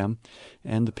with them,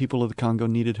 and the people of the Congo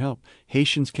needed help.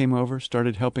 Haitians came over,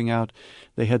 started helping out.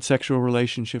 They had sexual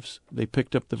relationships. They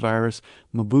picked up the virus.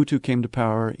 Mobutu came to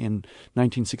power in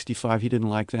 1965. He didn't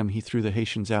like them. He threw the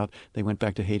Haitians out. They went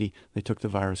back to Haiti. They took the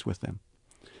virus with them.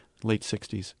 Late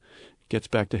 60s. Gets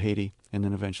back to Haiti, and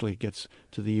then eventually gets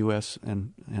to the U.S.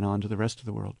 and on to the rest of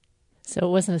the world. So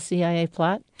it wasn't a CIA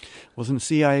plot? Wasn't a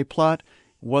CIA plot.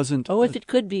 Wasn't. Oh, if it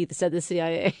could be, said the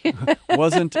CIA.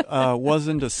 wasn't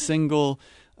a single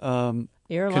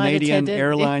Canadian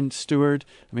airline steward.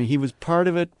 I mean, he was part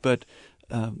of it, but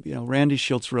Randy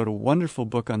Schultz wrote a wonderful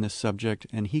book on this subject,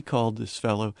 and he called this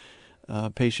fellow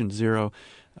Patient Zero.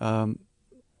 In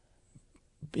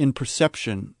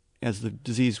perception, as the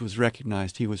disease was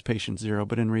recognized, he was patient 0,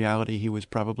 but in reality, he was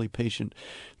probably patient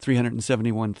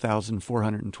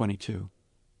 371,422.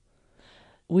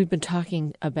 We've been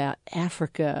talking about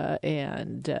Africa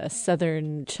and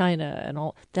southern China and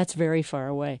all. That's very far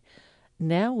away.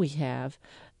 Now we have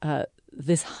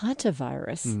this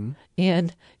hantavirus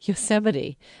in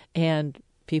Yosemite, and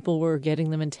people were getting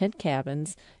them in tent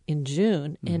cabins in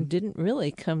June and didn't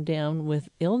really come down with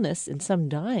illness and some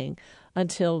dying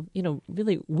until,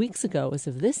 really weeks ago as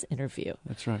of this interview.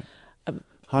 That's right.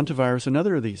 Hantavirus,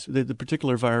 another of these, the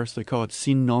particular virus, they call it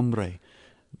sin nombre,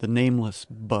 the nameless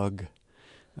bug,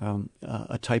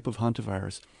 a type of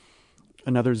hantavirus.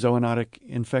 Another zoonotic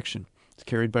infection. It's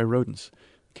carried by rodents,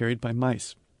 carried by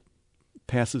mice,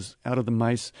 passes out of the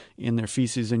mice in their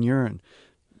feces and urine,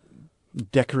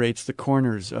 decorates the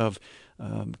corners of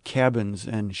cabins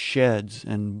and sheds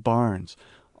and barns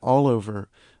all over,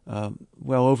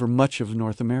 over much of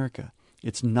North America.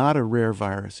 It's not a rare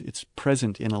virus. It's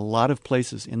present in a lot of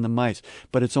places in the mice,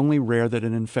 but it's only rare that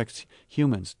it infects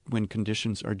humans when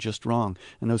conditions are just wrong.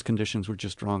 And those conditions were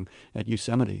just wrong at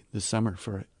Yosemite this summer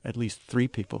for at least 3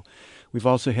 people. We've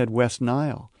also had West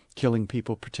Nile killing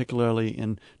people, particularly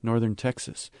in northern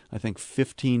Texas. I think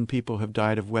 15 people have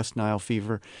died of West Nile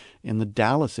fever in the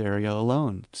Dallas area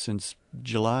alone since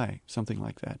July, something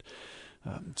like that.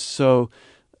 So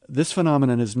this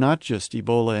phenomenon is not just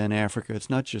Ebola in Africa. It's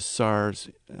not just SARS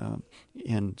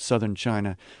in southern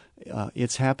China.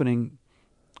 It's happening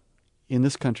in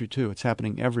this country too. It's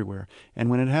happening everywhere. And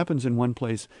when it happens in one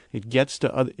place, it gets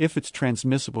to other, if it's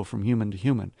transmissible from human to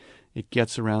human, it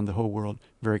gets around the whole world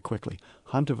very quickly.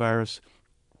 Hantavirus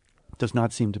does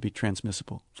not seem to be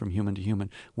transmissible from human to human.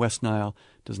 West Nile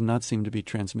does not seem to be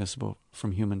transmissible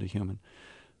from human to human.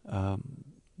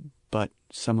 But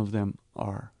some of them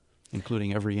are,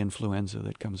 including every influenza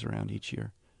that comes around each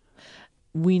year.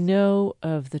 We know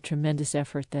of the tremendous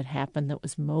effort that happened, that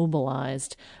was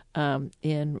mobilized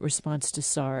in response to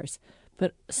SARS,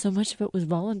 but so much of it was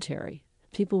voluntary.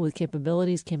 People with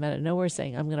capabilities came out of nowhere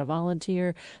saying, I'm going to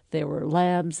volunteer. There were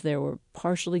labs, there were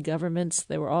partially governments,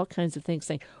 there were all kinds of things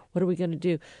saying, what are we going to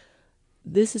do?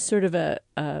 This is sort of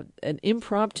an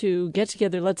impromptu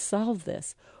get-together, let's solve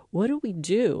this. What do we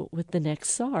do with the next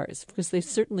SARS? Because there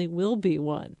certainly will be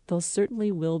one. There certainly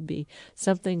will be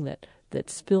something that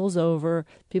spills over.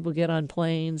 People get on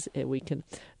planes. We can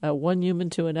one human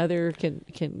to another can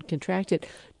contract it.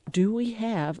 Do we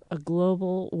have a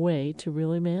global way to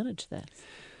really manage that?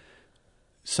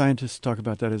 Scientists talk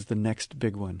about that as the next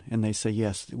big one, and they say,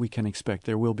 yes, we can expect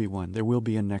there will be one. There will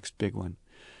be a next big one.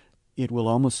 It will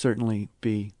almost certainly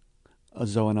be a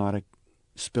zoonotic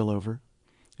spillover.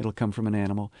 It'll come from an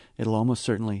animal. It'll almost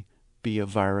certainly be a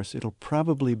virus. It'll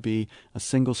probably be a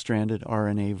single-stranded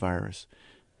RNA virus,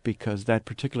 because that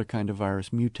particular kind of virus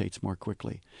mutates more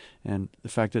quickly. And the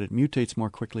fact that it mutates more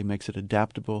quickly makes it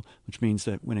adaptable, which means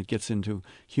that when it gets into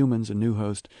humans, a new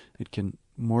host, it can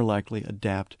more likely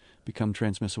adapt, become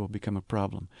transmissible, become a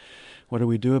problem. What do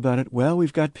we do about it? Well,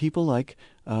 we've got people like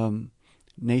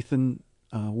Nathan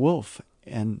Wolfe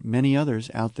and many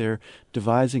others out there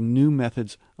devising new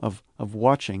methods of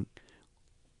watching,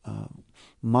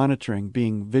 monitoring,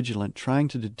 being vigilant, trying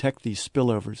to detect these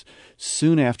spillovers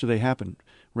soon after they happen,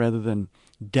 rather than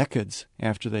decades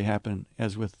after they happen,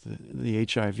 as with the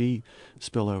HIV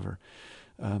spillover.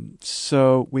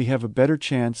 So we have a better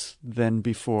chance than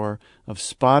before of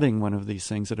spotting one of these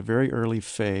things at a very early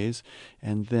phase.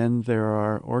 And then there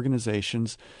are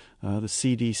organizations, the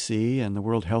CDC and the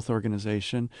World Health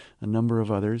Organization, a number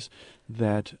of others,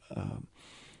 that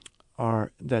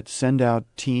send out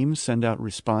teams, send out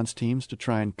response teams to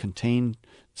try and contain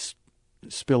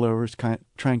spillovers,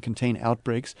 try and contain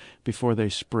outbreaks before they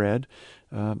spread.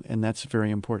 And that's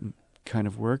very important kind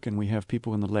of work. And we have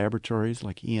people in the laboratories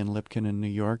like Ian Lipkin in New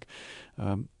York,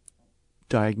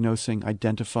 diagnosing,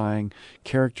 identifying,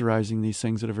 characterizing these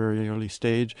things at a very early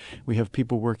stage. We have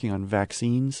people working on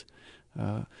vaccines.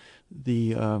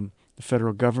 The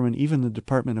federal government, even the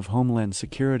Department of Homeland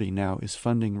Security now is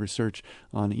funding research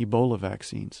on Ebola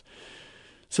vaccines.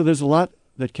 So there's a lot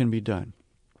that can be done.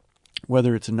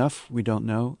 Whether it's enough, we don't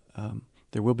know.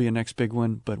 There will be a next big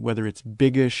one, but whether it's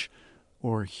biggish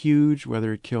or huge,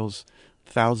 whether it kills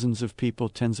thousands of people,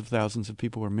 tens of thousands of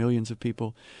people, or millions of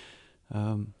people,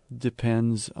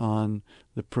 depends on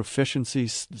the proficiency,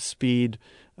 the speed,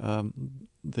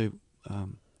 the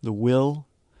will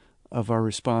of our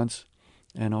response,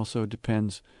 and also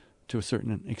depends to a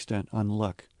certain extent on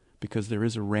luck, because there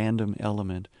is a random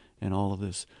element in all of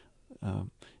this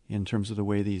in terms of the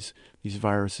way these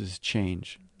viruses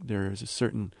change. There is a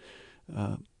certain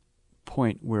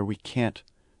point where we can't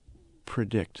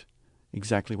predict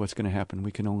exactly what's going to happen.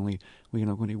 We can only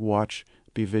watch,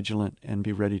 be vigilant, and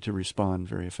be ready to respond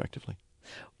very effectively.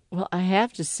 Well, I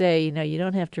have to say, you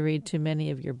don't have to read too many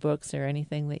of your books or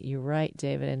anything that you write,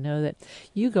 David, and know that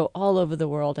you go all over the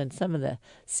world in some of the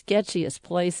sketchiest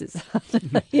places.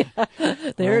 Yeah.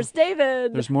 There's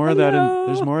David. There's more of that.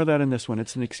 There's more of that in this one.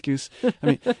 It's an excuse. I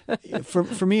mean,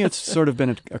 for me, it's sort of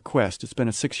been a quest. It's been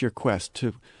a 6-year quest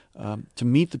to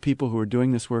meet the people who are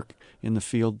doing this work in the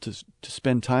field, to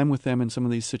spend time with them in some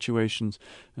of these situations,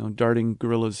 darting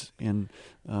gorillas in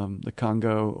the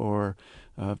Congo, or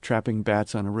trapping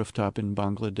bats on a rooftop in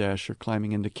Bangladesh, or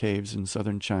climbing into caves in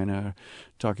southern China, or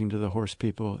talking to the horse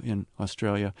people in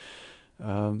Australia.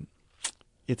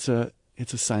 It's a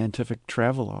scientific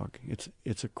travelogue.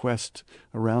 It's a quest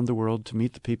around the world to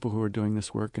meet the people who are doing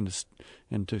this work,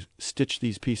 and to stitch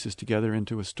these pieces together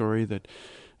into a story that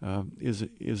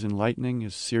is enlightening,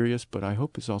 is serious, but I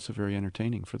hope is also very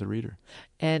entertaining for the reader.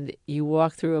 And you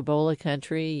walk through Ebola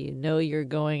country, you're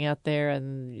going out there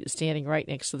and standing right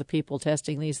next to the people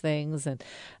testing these things, and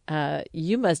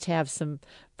you must have some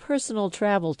personal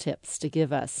travel tips to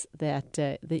give us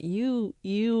that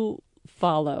you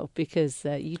follow, because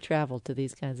you travel to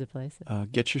these kinds of places.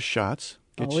 Get your shots.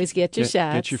 Always get your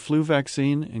shots. Get your flu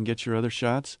vaccine and get your other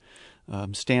shots.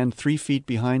 Stand 3 feet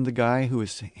behind the guy who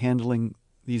is handling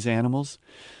these animals.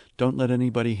 Don't let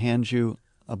anybody hand you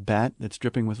a bat that's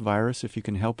dripping with virus if you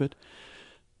can help it.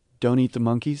 Don't eat the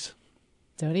monkeys.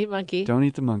 Don't eat monkey. Don't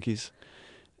eat the monkeys.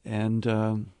 And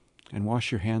And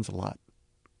wash your hands a lot.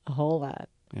 A whole lot.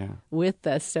 Yeah. With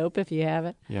the soap if you have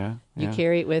it? Yeah. You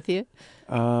carry it with you?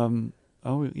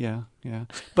 Yeah.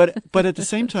 But at the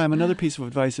same time, another piece of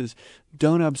advice is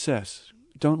don't obsess.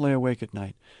 Don't lay awake at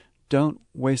night. Don't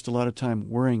waste a lot of time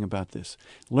worrying about this.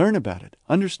 Learn about it.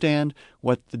 Understand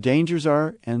what the dangers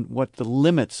are and what the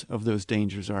limits of those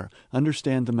dangers are.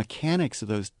 Understand the mechanics of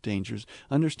those dangers.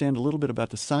 Understand a little bit about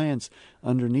the science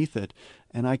underneath it.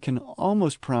 And I can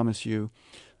almost promise you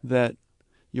that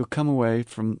you'll come away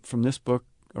from this book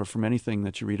or from anything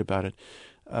that you read about it,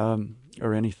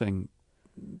 or anything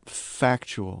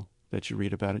factual that you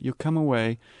read about it, you'll come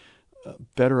away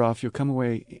better off. You'll come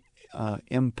away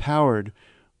empowered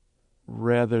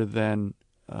rather than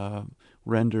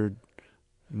rendered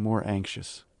more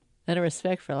anxious. And a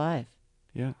respect for life.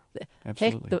 Yeah,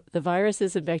 absolutely. Heck, the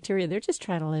viruses and bacteria, they're just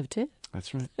trying to live too.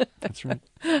 That's right. That's right.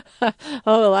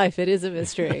 Oh, life, it is a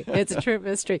mystery. It's a true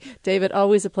mystery. David,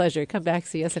 always a pleasure. Come back,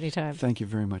 see us anytime. Thank you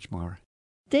very much, Mara.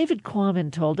 David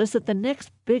Quammen told us that the next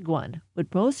big one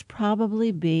would most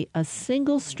probably be a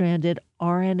single-stranded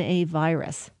RNA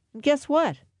virus. And guess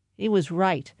what? He was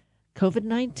right.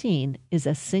 COVID-19 is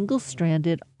a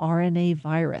single-stranded RNA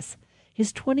virus.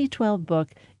 His 2012 book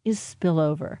is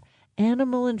Spillover: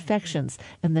 Animal Infections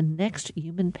and the Next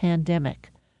Human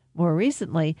Pandemic. More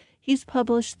recently, he's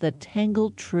published The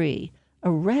Tangled Tree, a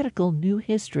radical new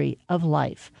history of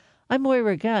life. I'm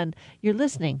Moira Gunn. You're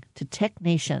listening to Tech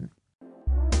Nation.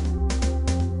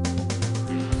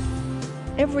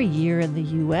 Every year in the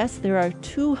U.S., there are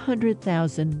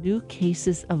 200,000 new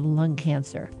cases of lung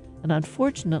cancer. And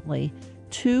unfortunately,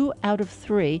 2 out of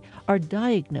 3 are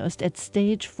diagnosed at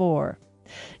stage 4.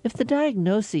 If the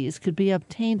diagnoses could be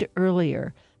obtained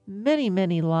earlier, many,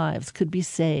 many lives could be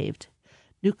saved.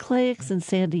 Nucleix in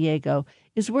San Diego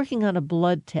is working on a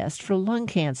blood test for lung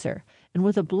cancer, and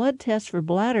with a blood test for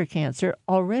bladder cancer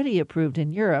already approved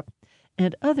in Europe,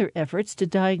 and other efforts to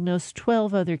diagnose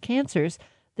 12 other cancers,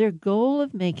 their goal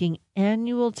of making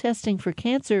annual testing for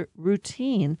cancer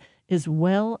routine is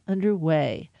well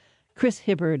underway. Chris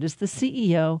Hibbard is the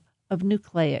CEO of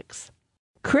Nucleix.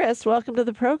 Chris, welcome to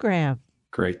the program.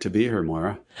 Great to be here,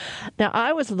 Moira. Now,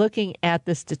 I was looking at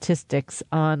the statistics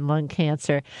on lung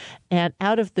cancer, and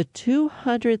out of the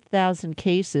 200,000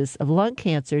 cases of lung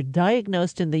cancer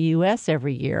diagnosed in the U.S.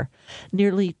 every year,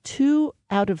 nearly 2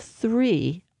 out of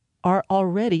 3 are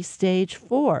already stage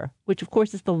 4, which, of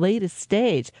course, is the latest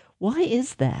stage. Why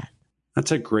is that?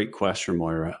 That's a great question,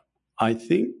 Moira. I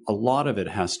think a lot of it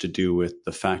has to do with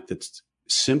the fact that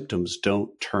symptoms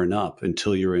don't turn up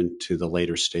until you're into the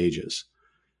later stages.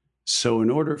 So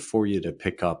in order for you to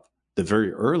pick up the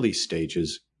very early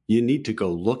stages, you need to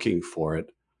go looking for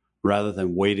it rather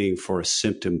than waiting for a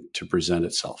symptom to present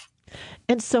itself.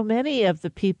 And so many of the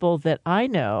people that I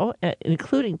know,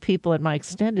 including people in my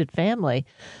extended family,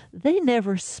 they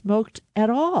never smoked at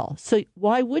all. So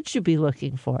why would you be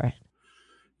looking for it?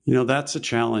 You know, that's a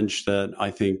challenge that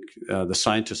I think the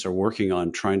scientists are working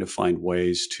on, trying to find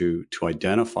ways to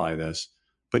identify this.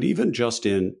 But even just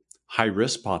in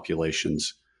high-risk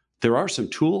populations, there are some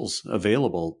tools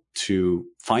available to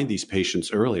find these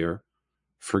patients earlier.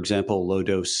 For example,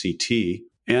 low-dose CT.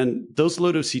 And those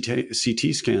low-dose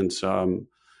CT scans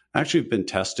actually have been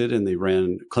tested, and they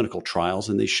ran clinical trials,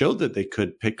 and they showed that they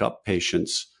could pick up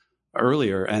patients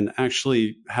earlier and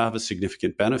actually have a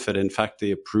significant benefit. In fact,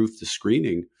 they approved the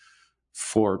screening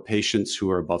for patients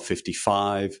who are above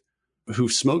 55,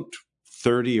 who've smoked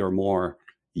 30 or more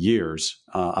years,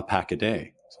 a pack a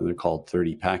day. So they're called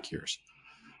 30-pack years.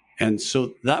 And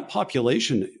so that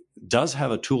population does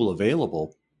have a tool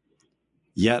available,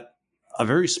 yet a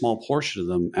very small portion of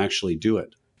them actually do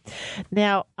it.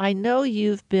 Now, I know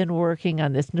you've been working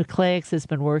on this. Nucleix has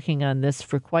been working on this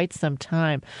for quite some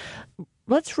time.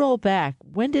 Let's roll back.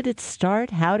 When did it start?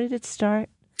 How did it start?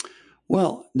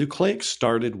 Well, Nucleix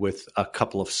started with a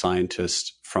couple of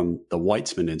scientists from the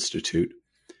Weizmann Institute,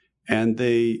 and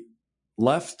they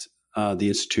left the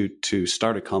institute to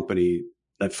start a company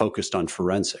that focused on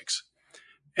forensics.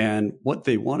 And what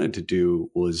they wanted to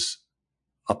do was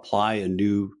apply a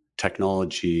new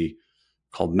technology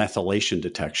called methylation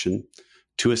detection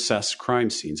to assess crime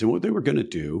scenes. And what they were going to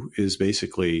do is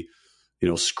basically,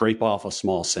 scrape off a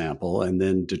small sample and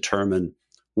then determine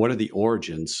what are the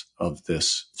origins of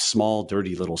this small,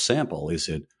 dirty little sample. Is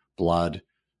it blood?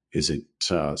 Is it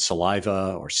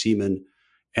saliva or semen?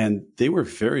 And they were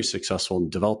very successful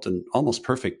and developed an almost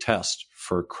perfect test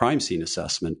for crime scene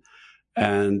assessment.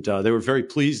 And they were very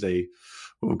pleased. They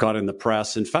got in the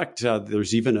press. In fact,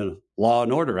 there's even a Law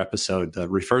and Order episode that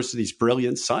refers to these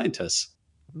brilliant scientists.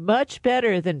 Much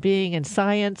better than being in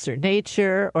Science or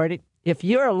Nature, or if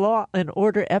you're a Law and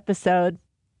Order episode,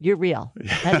 you're real.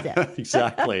 That's it.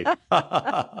 Exactly.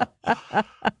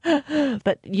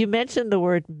 But you mentioned the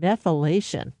word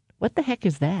methylation. What the heck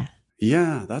is that?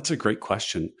 Yeah, that's a great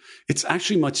question. It's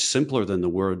actually much simpler than the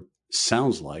word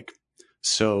sounds like.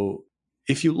 So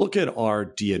if you look at our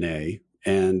DNA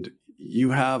and you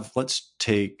have, let's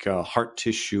take heart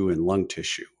tissue and lung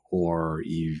tissue, or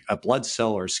a blood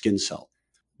cell or a skin cell.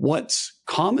 What's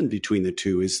common between the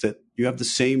two is that you have the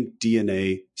same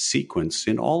DNA sequence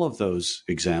in all of those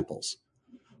examples.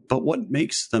 But what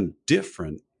makes them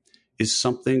different is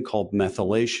something called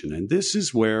methylation. And this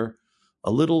is where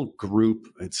a little group,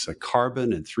 it's a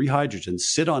carbon and 3 hydrogens,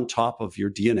 sit on top of your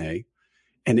DNA,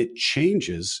 and it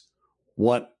changes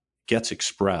what gets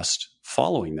expressed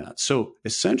following that. So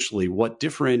essentially, what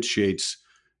differentiates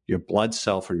your blood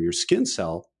cell from your skin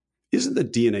cell isn't the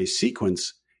DNA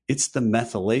sequence, it's the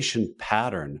methylation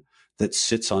pattern that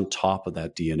sits on top of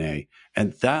that DNA.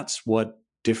 And that's what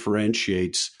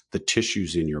differentiates the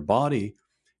tissues in your body.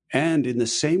 And in the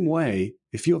same way,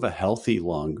 if you have a healthy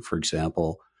lung, for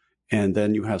example, and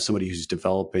then you have somebody who's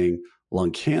developing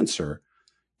lung cancer,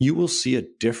 you will see a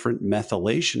different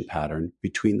methylation pattern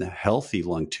between the healthy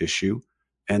lung tissue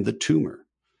and the tumor.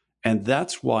 And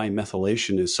that's why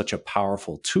methylation is such a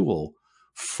powerful tool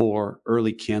for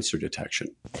early cancer detection.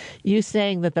 You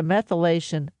saying that the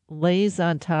methylation lays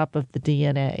on top of the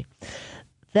DNA.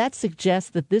 That suggests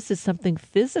that this is something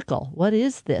physical. What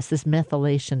is this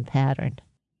methylation pattern?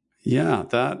 Yeah,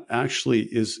 that actually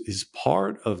is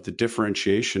part of the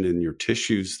differentiation in your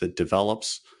tissues that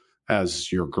develops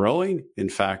as you're growing. In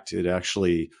fact, it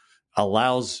actually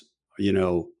allows,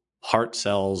 heart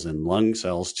cells and lung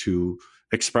cells to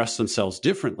express themselves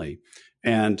differently.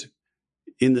 And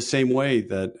in the same way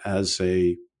that as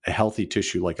a healthy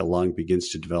tissue like a lung begins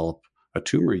to develop a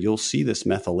tumor, you'll see this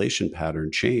methylation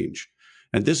pattern change.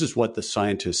 And this is what the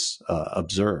scientists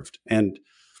observed. And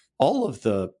all of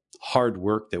the hard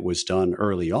work that was done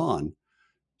early on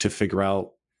to figure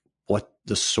out what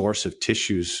the source of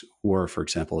tissues were, for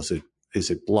example,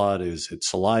 is it blood, is it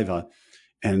saliva?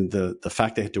 And the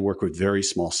fact they had to work with very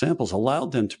small samples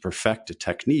allowed them to perfect a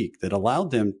technique that allowed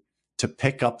them to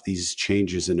pick up these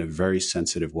changes in a very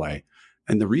sensitive way.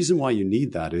 And the reason why you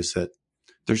need that is that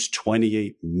there's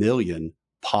 28 million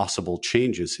possible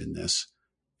changes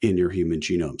in your human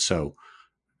genome. So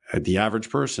the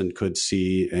average person could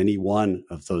see any one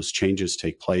of those changes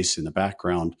take place in the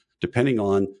background, depending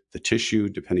on the tissue,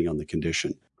 depending on the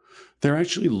condition. They're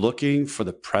actually looking for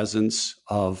the presence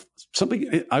of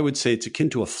something, I would say it's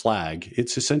akin to a flag.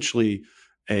 It's essentially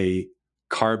a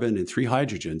carbon and 3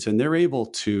 hydrogens, and they're able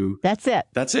to... That's it.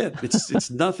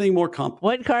 It's nothing more complex.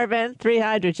 1 carbon, 3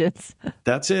 hydrogens.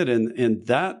 That's it. And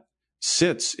that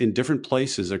sits in different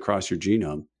places across your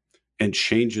genome and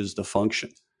changes the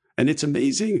function. And it's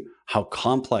amazing how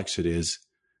complex it is,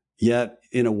 yet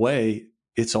in a way,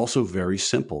 it's also very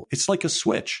simple. It's like a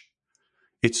switch.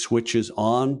 It switches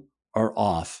on or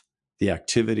off the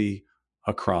activity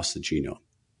across the genome.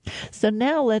 So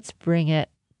now let's bring it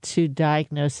to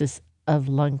diagnosis of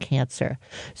lung cancer.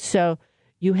 So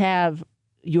you have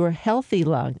your healthy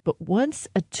lung, but once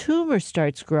a tumor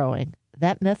starts growing,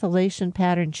 that methylation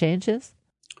pattern changes?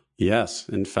 Yes.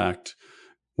 In fact,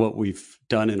 what we've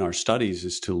done in our studies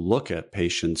is to look at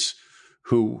patients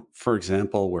who, for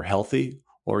example, were healthy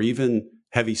or even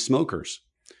heavy smokers.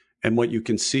 And what you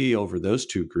can see over those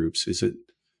two groups is that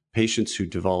patients who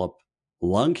develop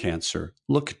lung cancer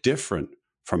look different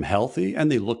from healthy,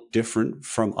 and they look different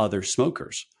from other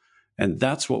smokers. And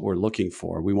that's what we're looking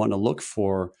for. We want to look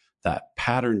for that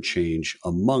pattern change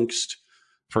amongst,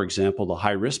 for example, the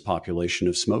high-risk population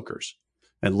of smokers.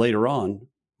 And later on,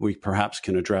 we perhaps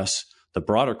can address the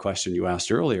broader question you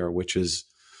asked earlier, which is,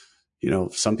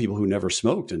 some people who never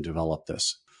smoked and developed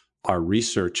this. Our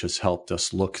research has helped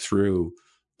us look through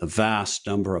the vast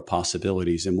number of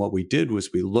possibilities. And what we did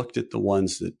was we looked at the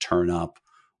ones that turn up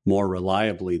more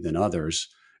reliably than others.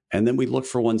 And then we look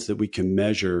for ones that we can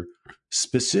measure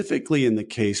specifically in the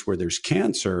case where there's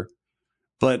cancer.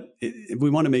 But we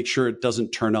want to make sure it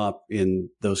doesn't turn up in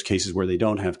those cases where they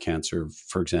don't have cancer.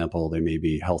 For example, they may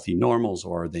be healthy normals,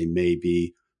 or they may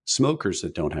be smokers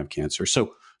that don't have cancer.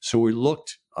 So we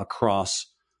looked across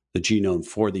the genome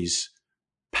for these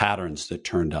patterns that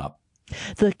turned up.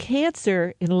 The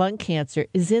cancer in lung cancer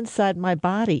is inside my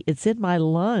body. It's in my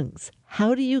lungs.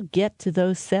 How do you get to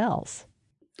those cells?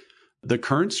 The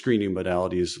current screening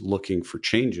modality is looking for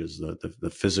changes, the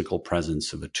physical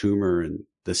presence of a tumor, and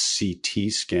the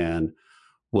CT scan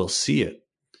will see it.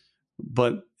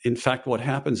 But in fact, what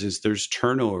happens is there's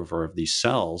turnover of these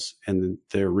cells, and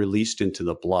they're released into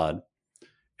the blood,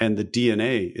 and the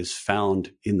DNA is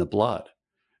found in the blood.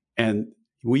 And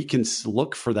we can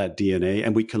look for that DNA,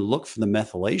 and we can look for the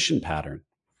methylation pattern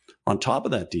on top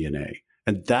of that DNA.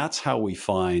 And that's how we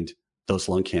find those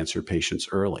lung cancer patients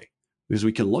early, because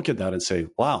we can look at that and say,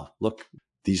 wow, look,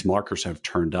 these markers have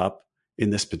turned up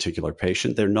in this particular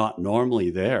patient. They're not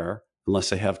normally there unless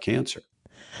they have cancer.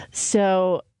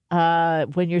 So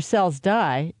when your cells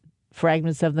die,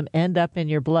 fragments of them end up in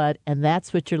your blood, and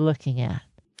that's what you're looking at.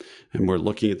 And we're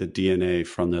looking at the DNA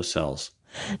from those cells.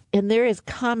 And there is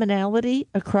commonality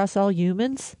across all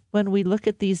humans when we look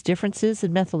at these differences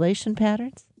in methylation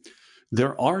patterns?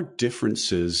 There are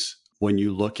differences when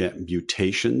you look at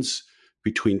mutations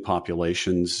between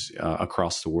populations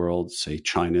across the world. Say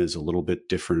China is a little bit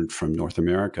different from North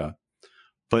America.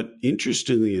 But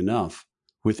interestingly enough,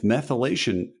 with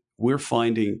methylation, we're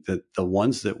finding that the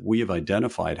ones that we have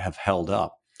identified have held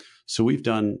up. So we've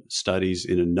done studies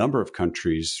in a number of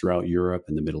countries throughout Europe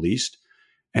and the Middle East.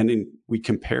 And we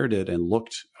compared it and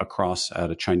looked across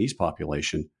at a Chinese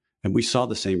population, and we saw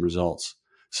the same results.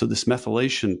 So this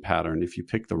methylation pattern, if you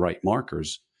pick the right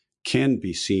markers, can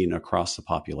be seen across the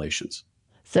populations.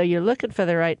 So you're looking for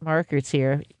the right markers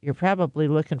here. You're probably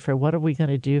looking for what are we going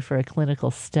to do for a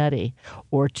clinical study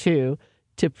or two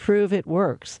to prove it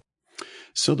works.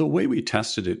 So the way we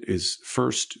tested it is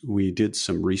first we did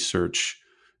some research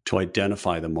to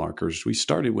identify the markers. We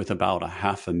started with about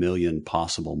 500,000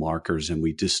 possible markers, and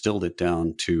we distilled it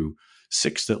down to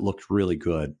 6 that looked really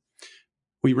good.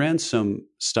 We ran some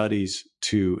studies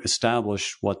to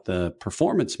establish what the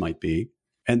performance might be,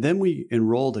 and then we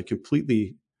enrolled a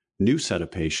completely new set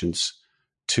of patients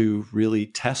to really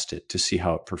test it to see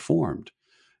how it performed.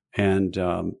 And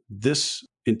this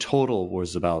in total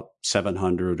was about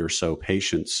 700 or so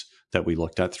patients that we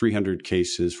looked at, 300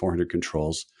 cases, 400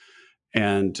 controls.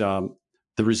 And the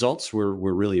results were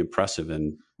really impressive,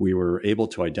 and we were able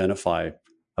to identify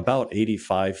about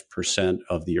 85%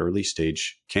 of the early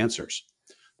stage cancers,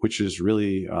 which is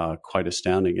really quite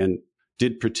astounding, and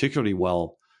did particularly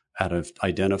well out of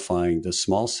identifying the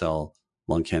small cell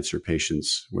lung cancer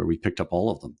patients, where we picked up all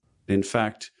of them. In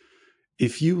fact,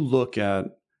 if you look at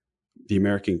the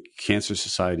American Cancer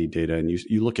Society data and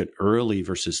you look at early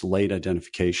versus late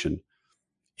identification,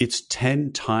 it's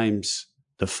 10 times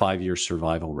the 5-year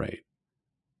survival rate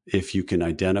if you can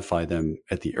identify them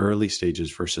at the early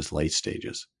stages versus late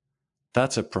stages.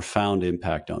 That's a profound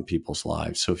impact on people's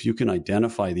lives. So if you can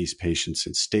identify these patients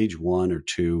in stage 1 or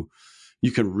 2,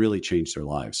 you can really change their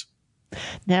lives.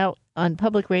 Now, on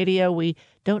public radio, we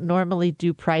don't normally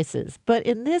do prices, but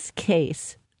in this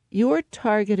case, your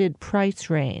targeted price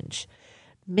range,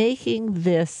 making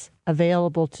this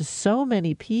available to so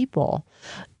many people,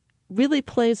 really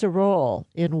plays a role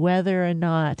in whether or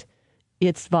not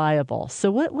it's viable.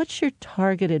 So what's your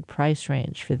targeted price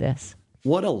range for this?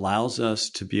 What allows us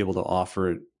to be able to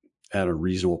offer it at a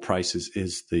reasonable price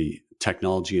is the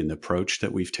technology and the approach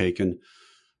that we've taken.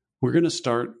 We're going to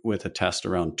start with a test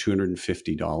around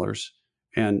 $250.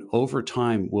 And over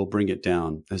time, we'll bring it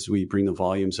down. As we bring the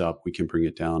volumes up, we can bring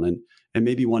it down. And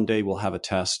maybe one day we'll have a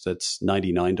test that's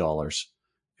 $99.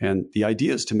 And the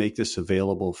idea is to make this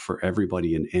available for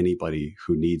everybody and anybody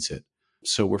who needs it.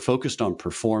 So we're focused on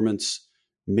performance,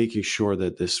 making sure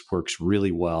that this works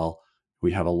really well.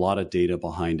 We have a lot of data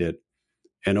behind it.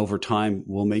 And over time,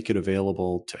 we'll make it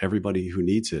available to everybody who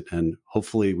needs it. And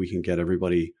hopefully we can get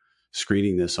everybody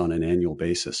screening this on an annual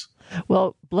basis.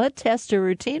 Well, blood tests are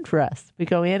routine for us. We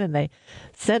go in and they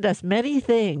send us many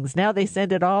things. Now they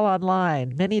send it all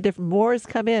online. Many different, more has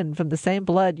come in from the same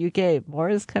blood you gave. More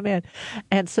has come in.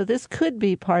 And so this could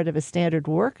be part of a standard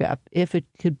workup if it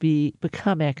could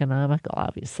become economical,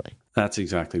 obviously. That's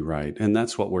exactly right. And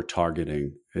that's what we're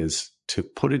targeting, is to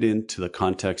put it into the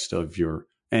context of your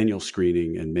annual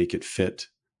screening and make it fit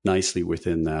nicely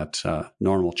within that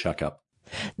normal checkup.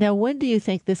 Now, when do you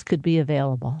think this could be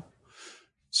available?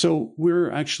 So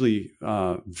we're actually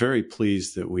very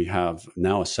pleased that we have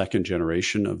now a second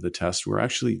generation of the test. We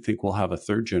actually think we'll have a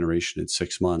third generation in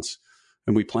 6 months.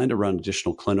 And we plan to run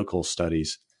additional clinical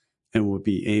studies, and we'll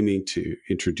be aiming to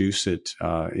introduce it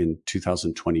in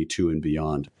 2022 and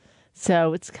beyond.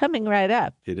 So it's coming right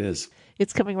up. It is.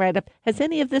 It's coming right up. Has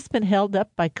any of this been held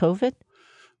up by COVID?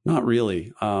 Not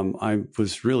really. I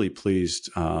was really pleased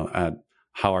at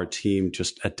how our team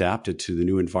just adapted to the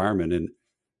new environment. And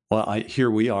well,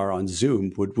 here we are on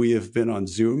Zoom. Would we have been on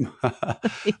Zoom,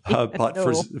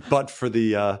 but for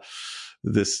the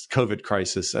this COVID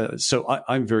crisis? So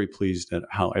I'm very pleased at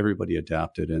how everybody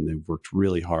adapted, and they've worked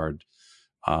really hard.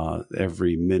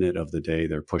 Every minute of the day,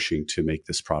 they're pushing to make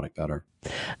this product better.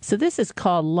 So this is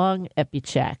called Lung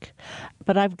EpiCheck,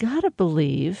 but I've got to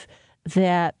believe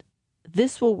that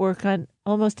this will work on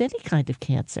almost any kind of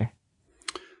cancer.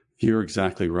 You're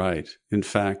exactly right. In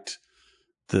fact,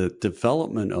 the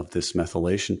development of this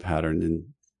methylation pattern, and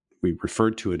we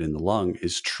referred to it in the lung,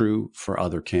 is true for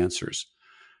other cancers.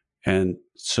 And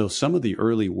so some of the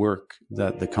early work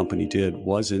that the company did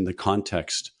was in the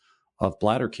context of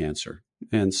bladder cancer.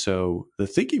 And so the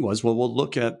thinking was, well, we'll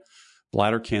look at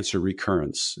bladder cancer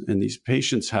recurrence. And these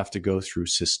patients have to go through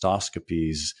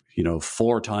cystoscopies,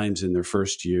 4 times in their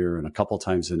first year and a couple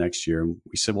times the next year. And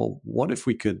we said, well, what if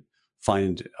we could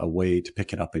find a way to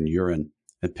pick it up in urine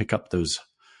and pick up those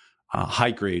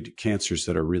high-grade cancers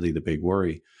that are really the big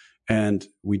worry? And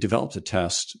we developed a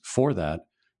test for that.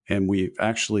 And we've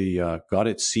actually got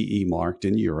it CE marked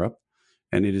in Europe,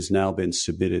 and it has now been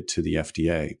submitted to the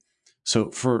FDA.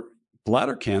 So for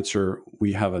bladder cancer,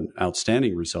 we have an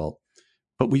outstanding result,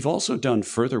 but we've also done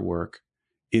further work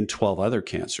in 12 other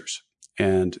cancers.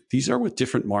 And these are with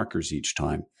different markers each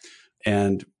time.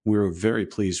 And we're very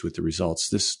pleased with the results.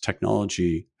 This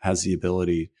technology has the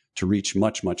ability to reach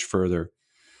much, much further.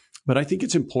 But I think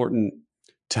it's important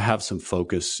to have some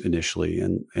focus initially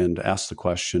and ask the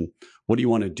question, what do you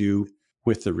want to do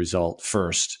with the result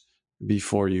first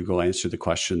before you go answer the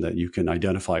question that you can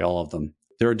identify all of them?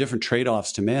 There are different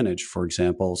trade-offs to manage. For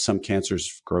example, some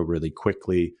cancers grow really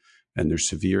quickly and they're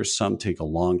severe. Some take a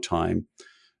long time.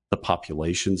 The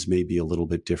populations may be a little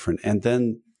bit different. And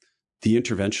then the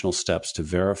interventional steps to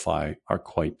verify are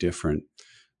quite different.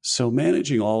 So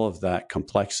managing all of that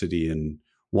complexity in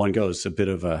one go is a bit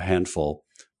of a handful.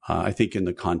 I think in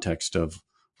the context of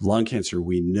lung cancer,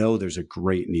 we know there's a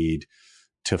great need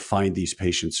to find these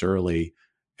patients early,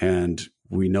 and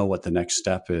we know what the next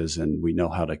step is, and we know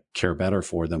how to care better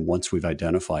for them once we've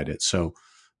identified it. So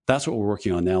that's what we're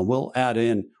working on now. We'll add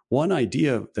in one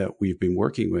idea that we've been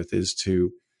working with is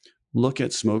to look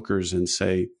at smokers and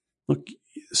say, look,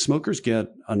 smokers get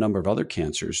a number of other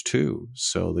cancers too.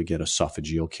 So they get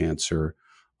esophageal cancer,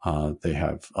 they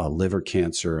have liver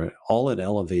cancer, all at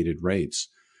elevated rates.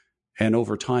 And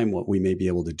over time, what we may be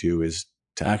able to do is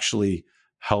to actually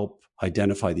help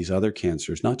identify these other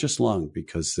cancers, not just lung,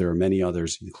 because there are many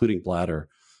others, including bladder,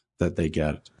 that they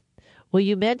get. Well,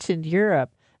 you mentioned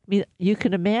Europe. I mean, you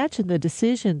can imagine the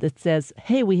decision that says,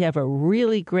 hey, we have a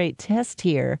really great test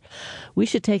here. We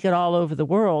should take it all over the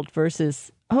world versus,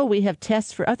 oh, we have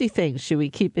tests for other things. Should we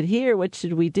keep it here? What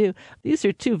should we do? These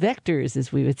are two vectors,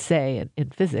 as we would say in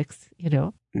physics,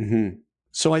 Mm-hmm.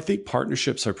 So I think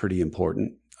partnerships are pretty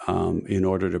important in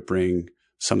order to bring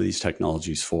some of these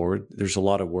technologies forward. There's a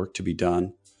lot of work to be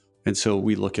done. And so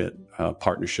we look at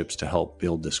partnerships to help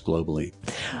build this globally.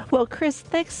 Well, Chris,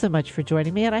 thanks so much for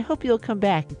joining me, and I hope you'll come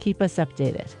back and keep us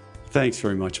updated. Thanks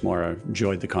very much, Maura. I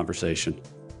enjoyed the conversation.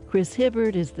 Chris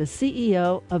Hibbard is the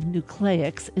CEO of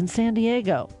Nucleix in San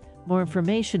Diego. More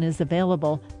information is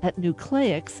available at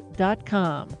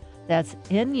nucleix.com. That's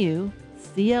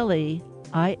Nucleix,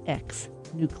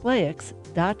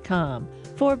 nucleix.com.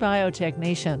 For Biotech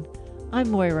Nation,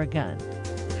 I'm Moira Gunn.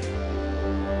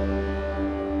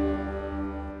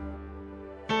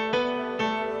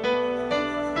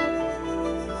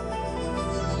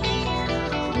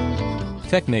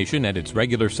 Tech Nation and its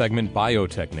regular segment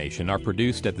Biotech Nation are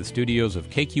produced at the studios of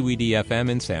KQED-FM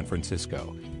in San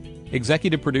Francisco.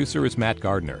 Executive producer is Matt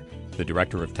Gardner. The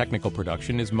director of technical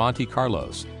production is Monty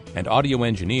Carlos. And audio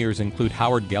engineers include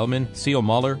Howard Gelman, Seal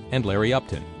Muller, and Larry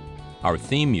Upton. Our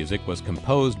theme music was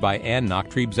composed by Ann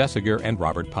Nachtrieb-Zessiger and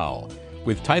Robert Powell,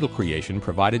 with title creation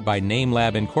provided by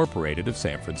NameLab Incorporated of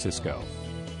San Francisco.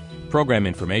 Program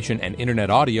information and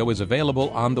internet audio is available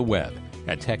on the web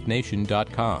at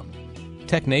technation.com.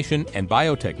 Tech Nation and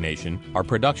Biotech Nation are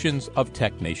productions of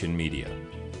Tech Nation Media.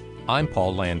 I'm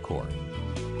Paul Landcore.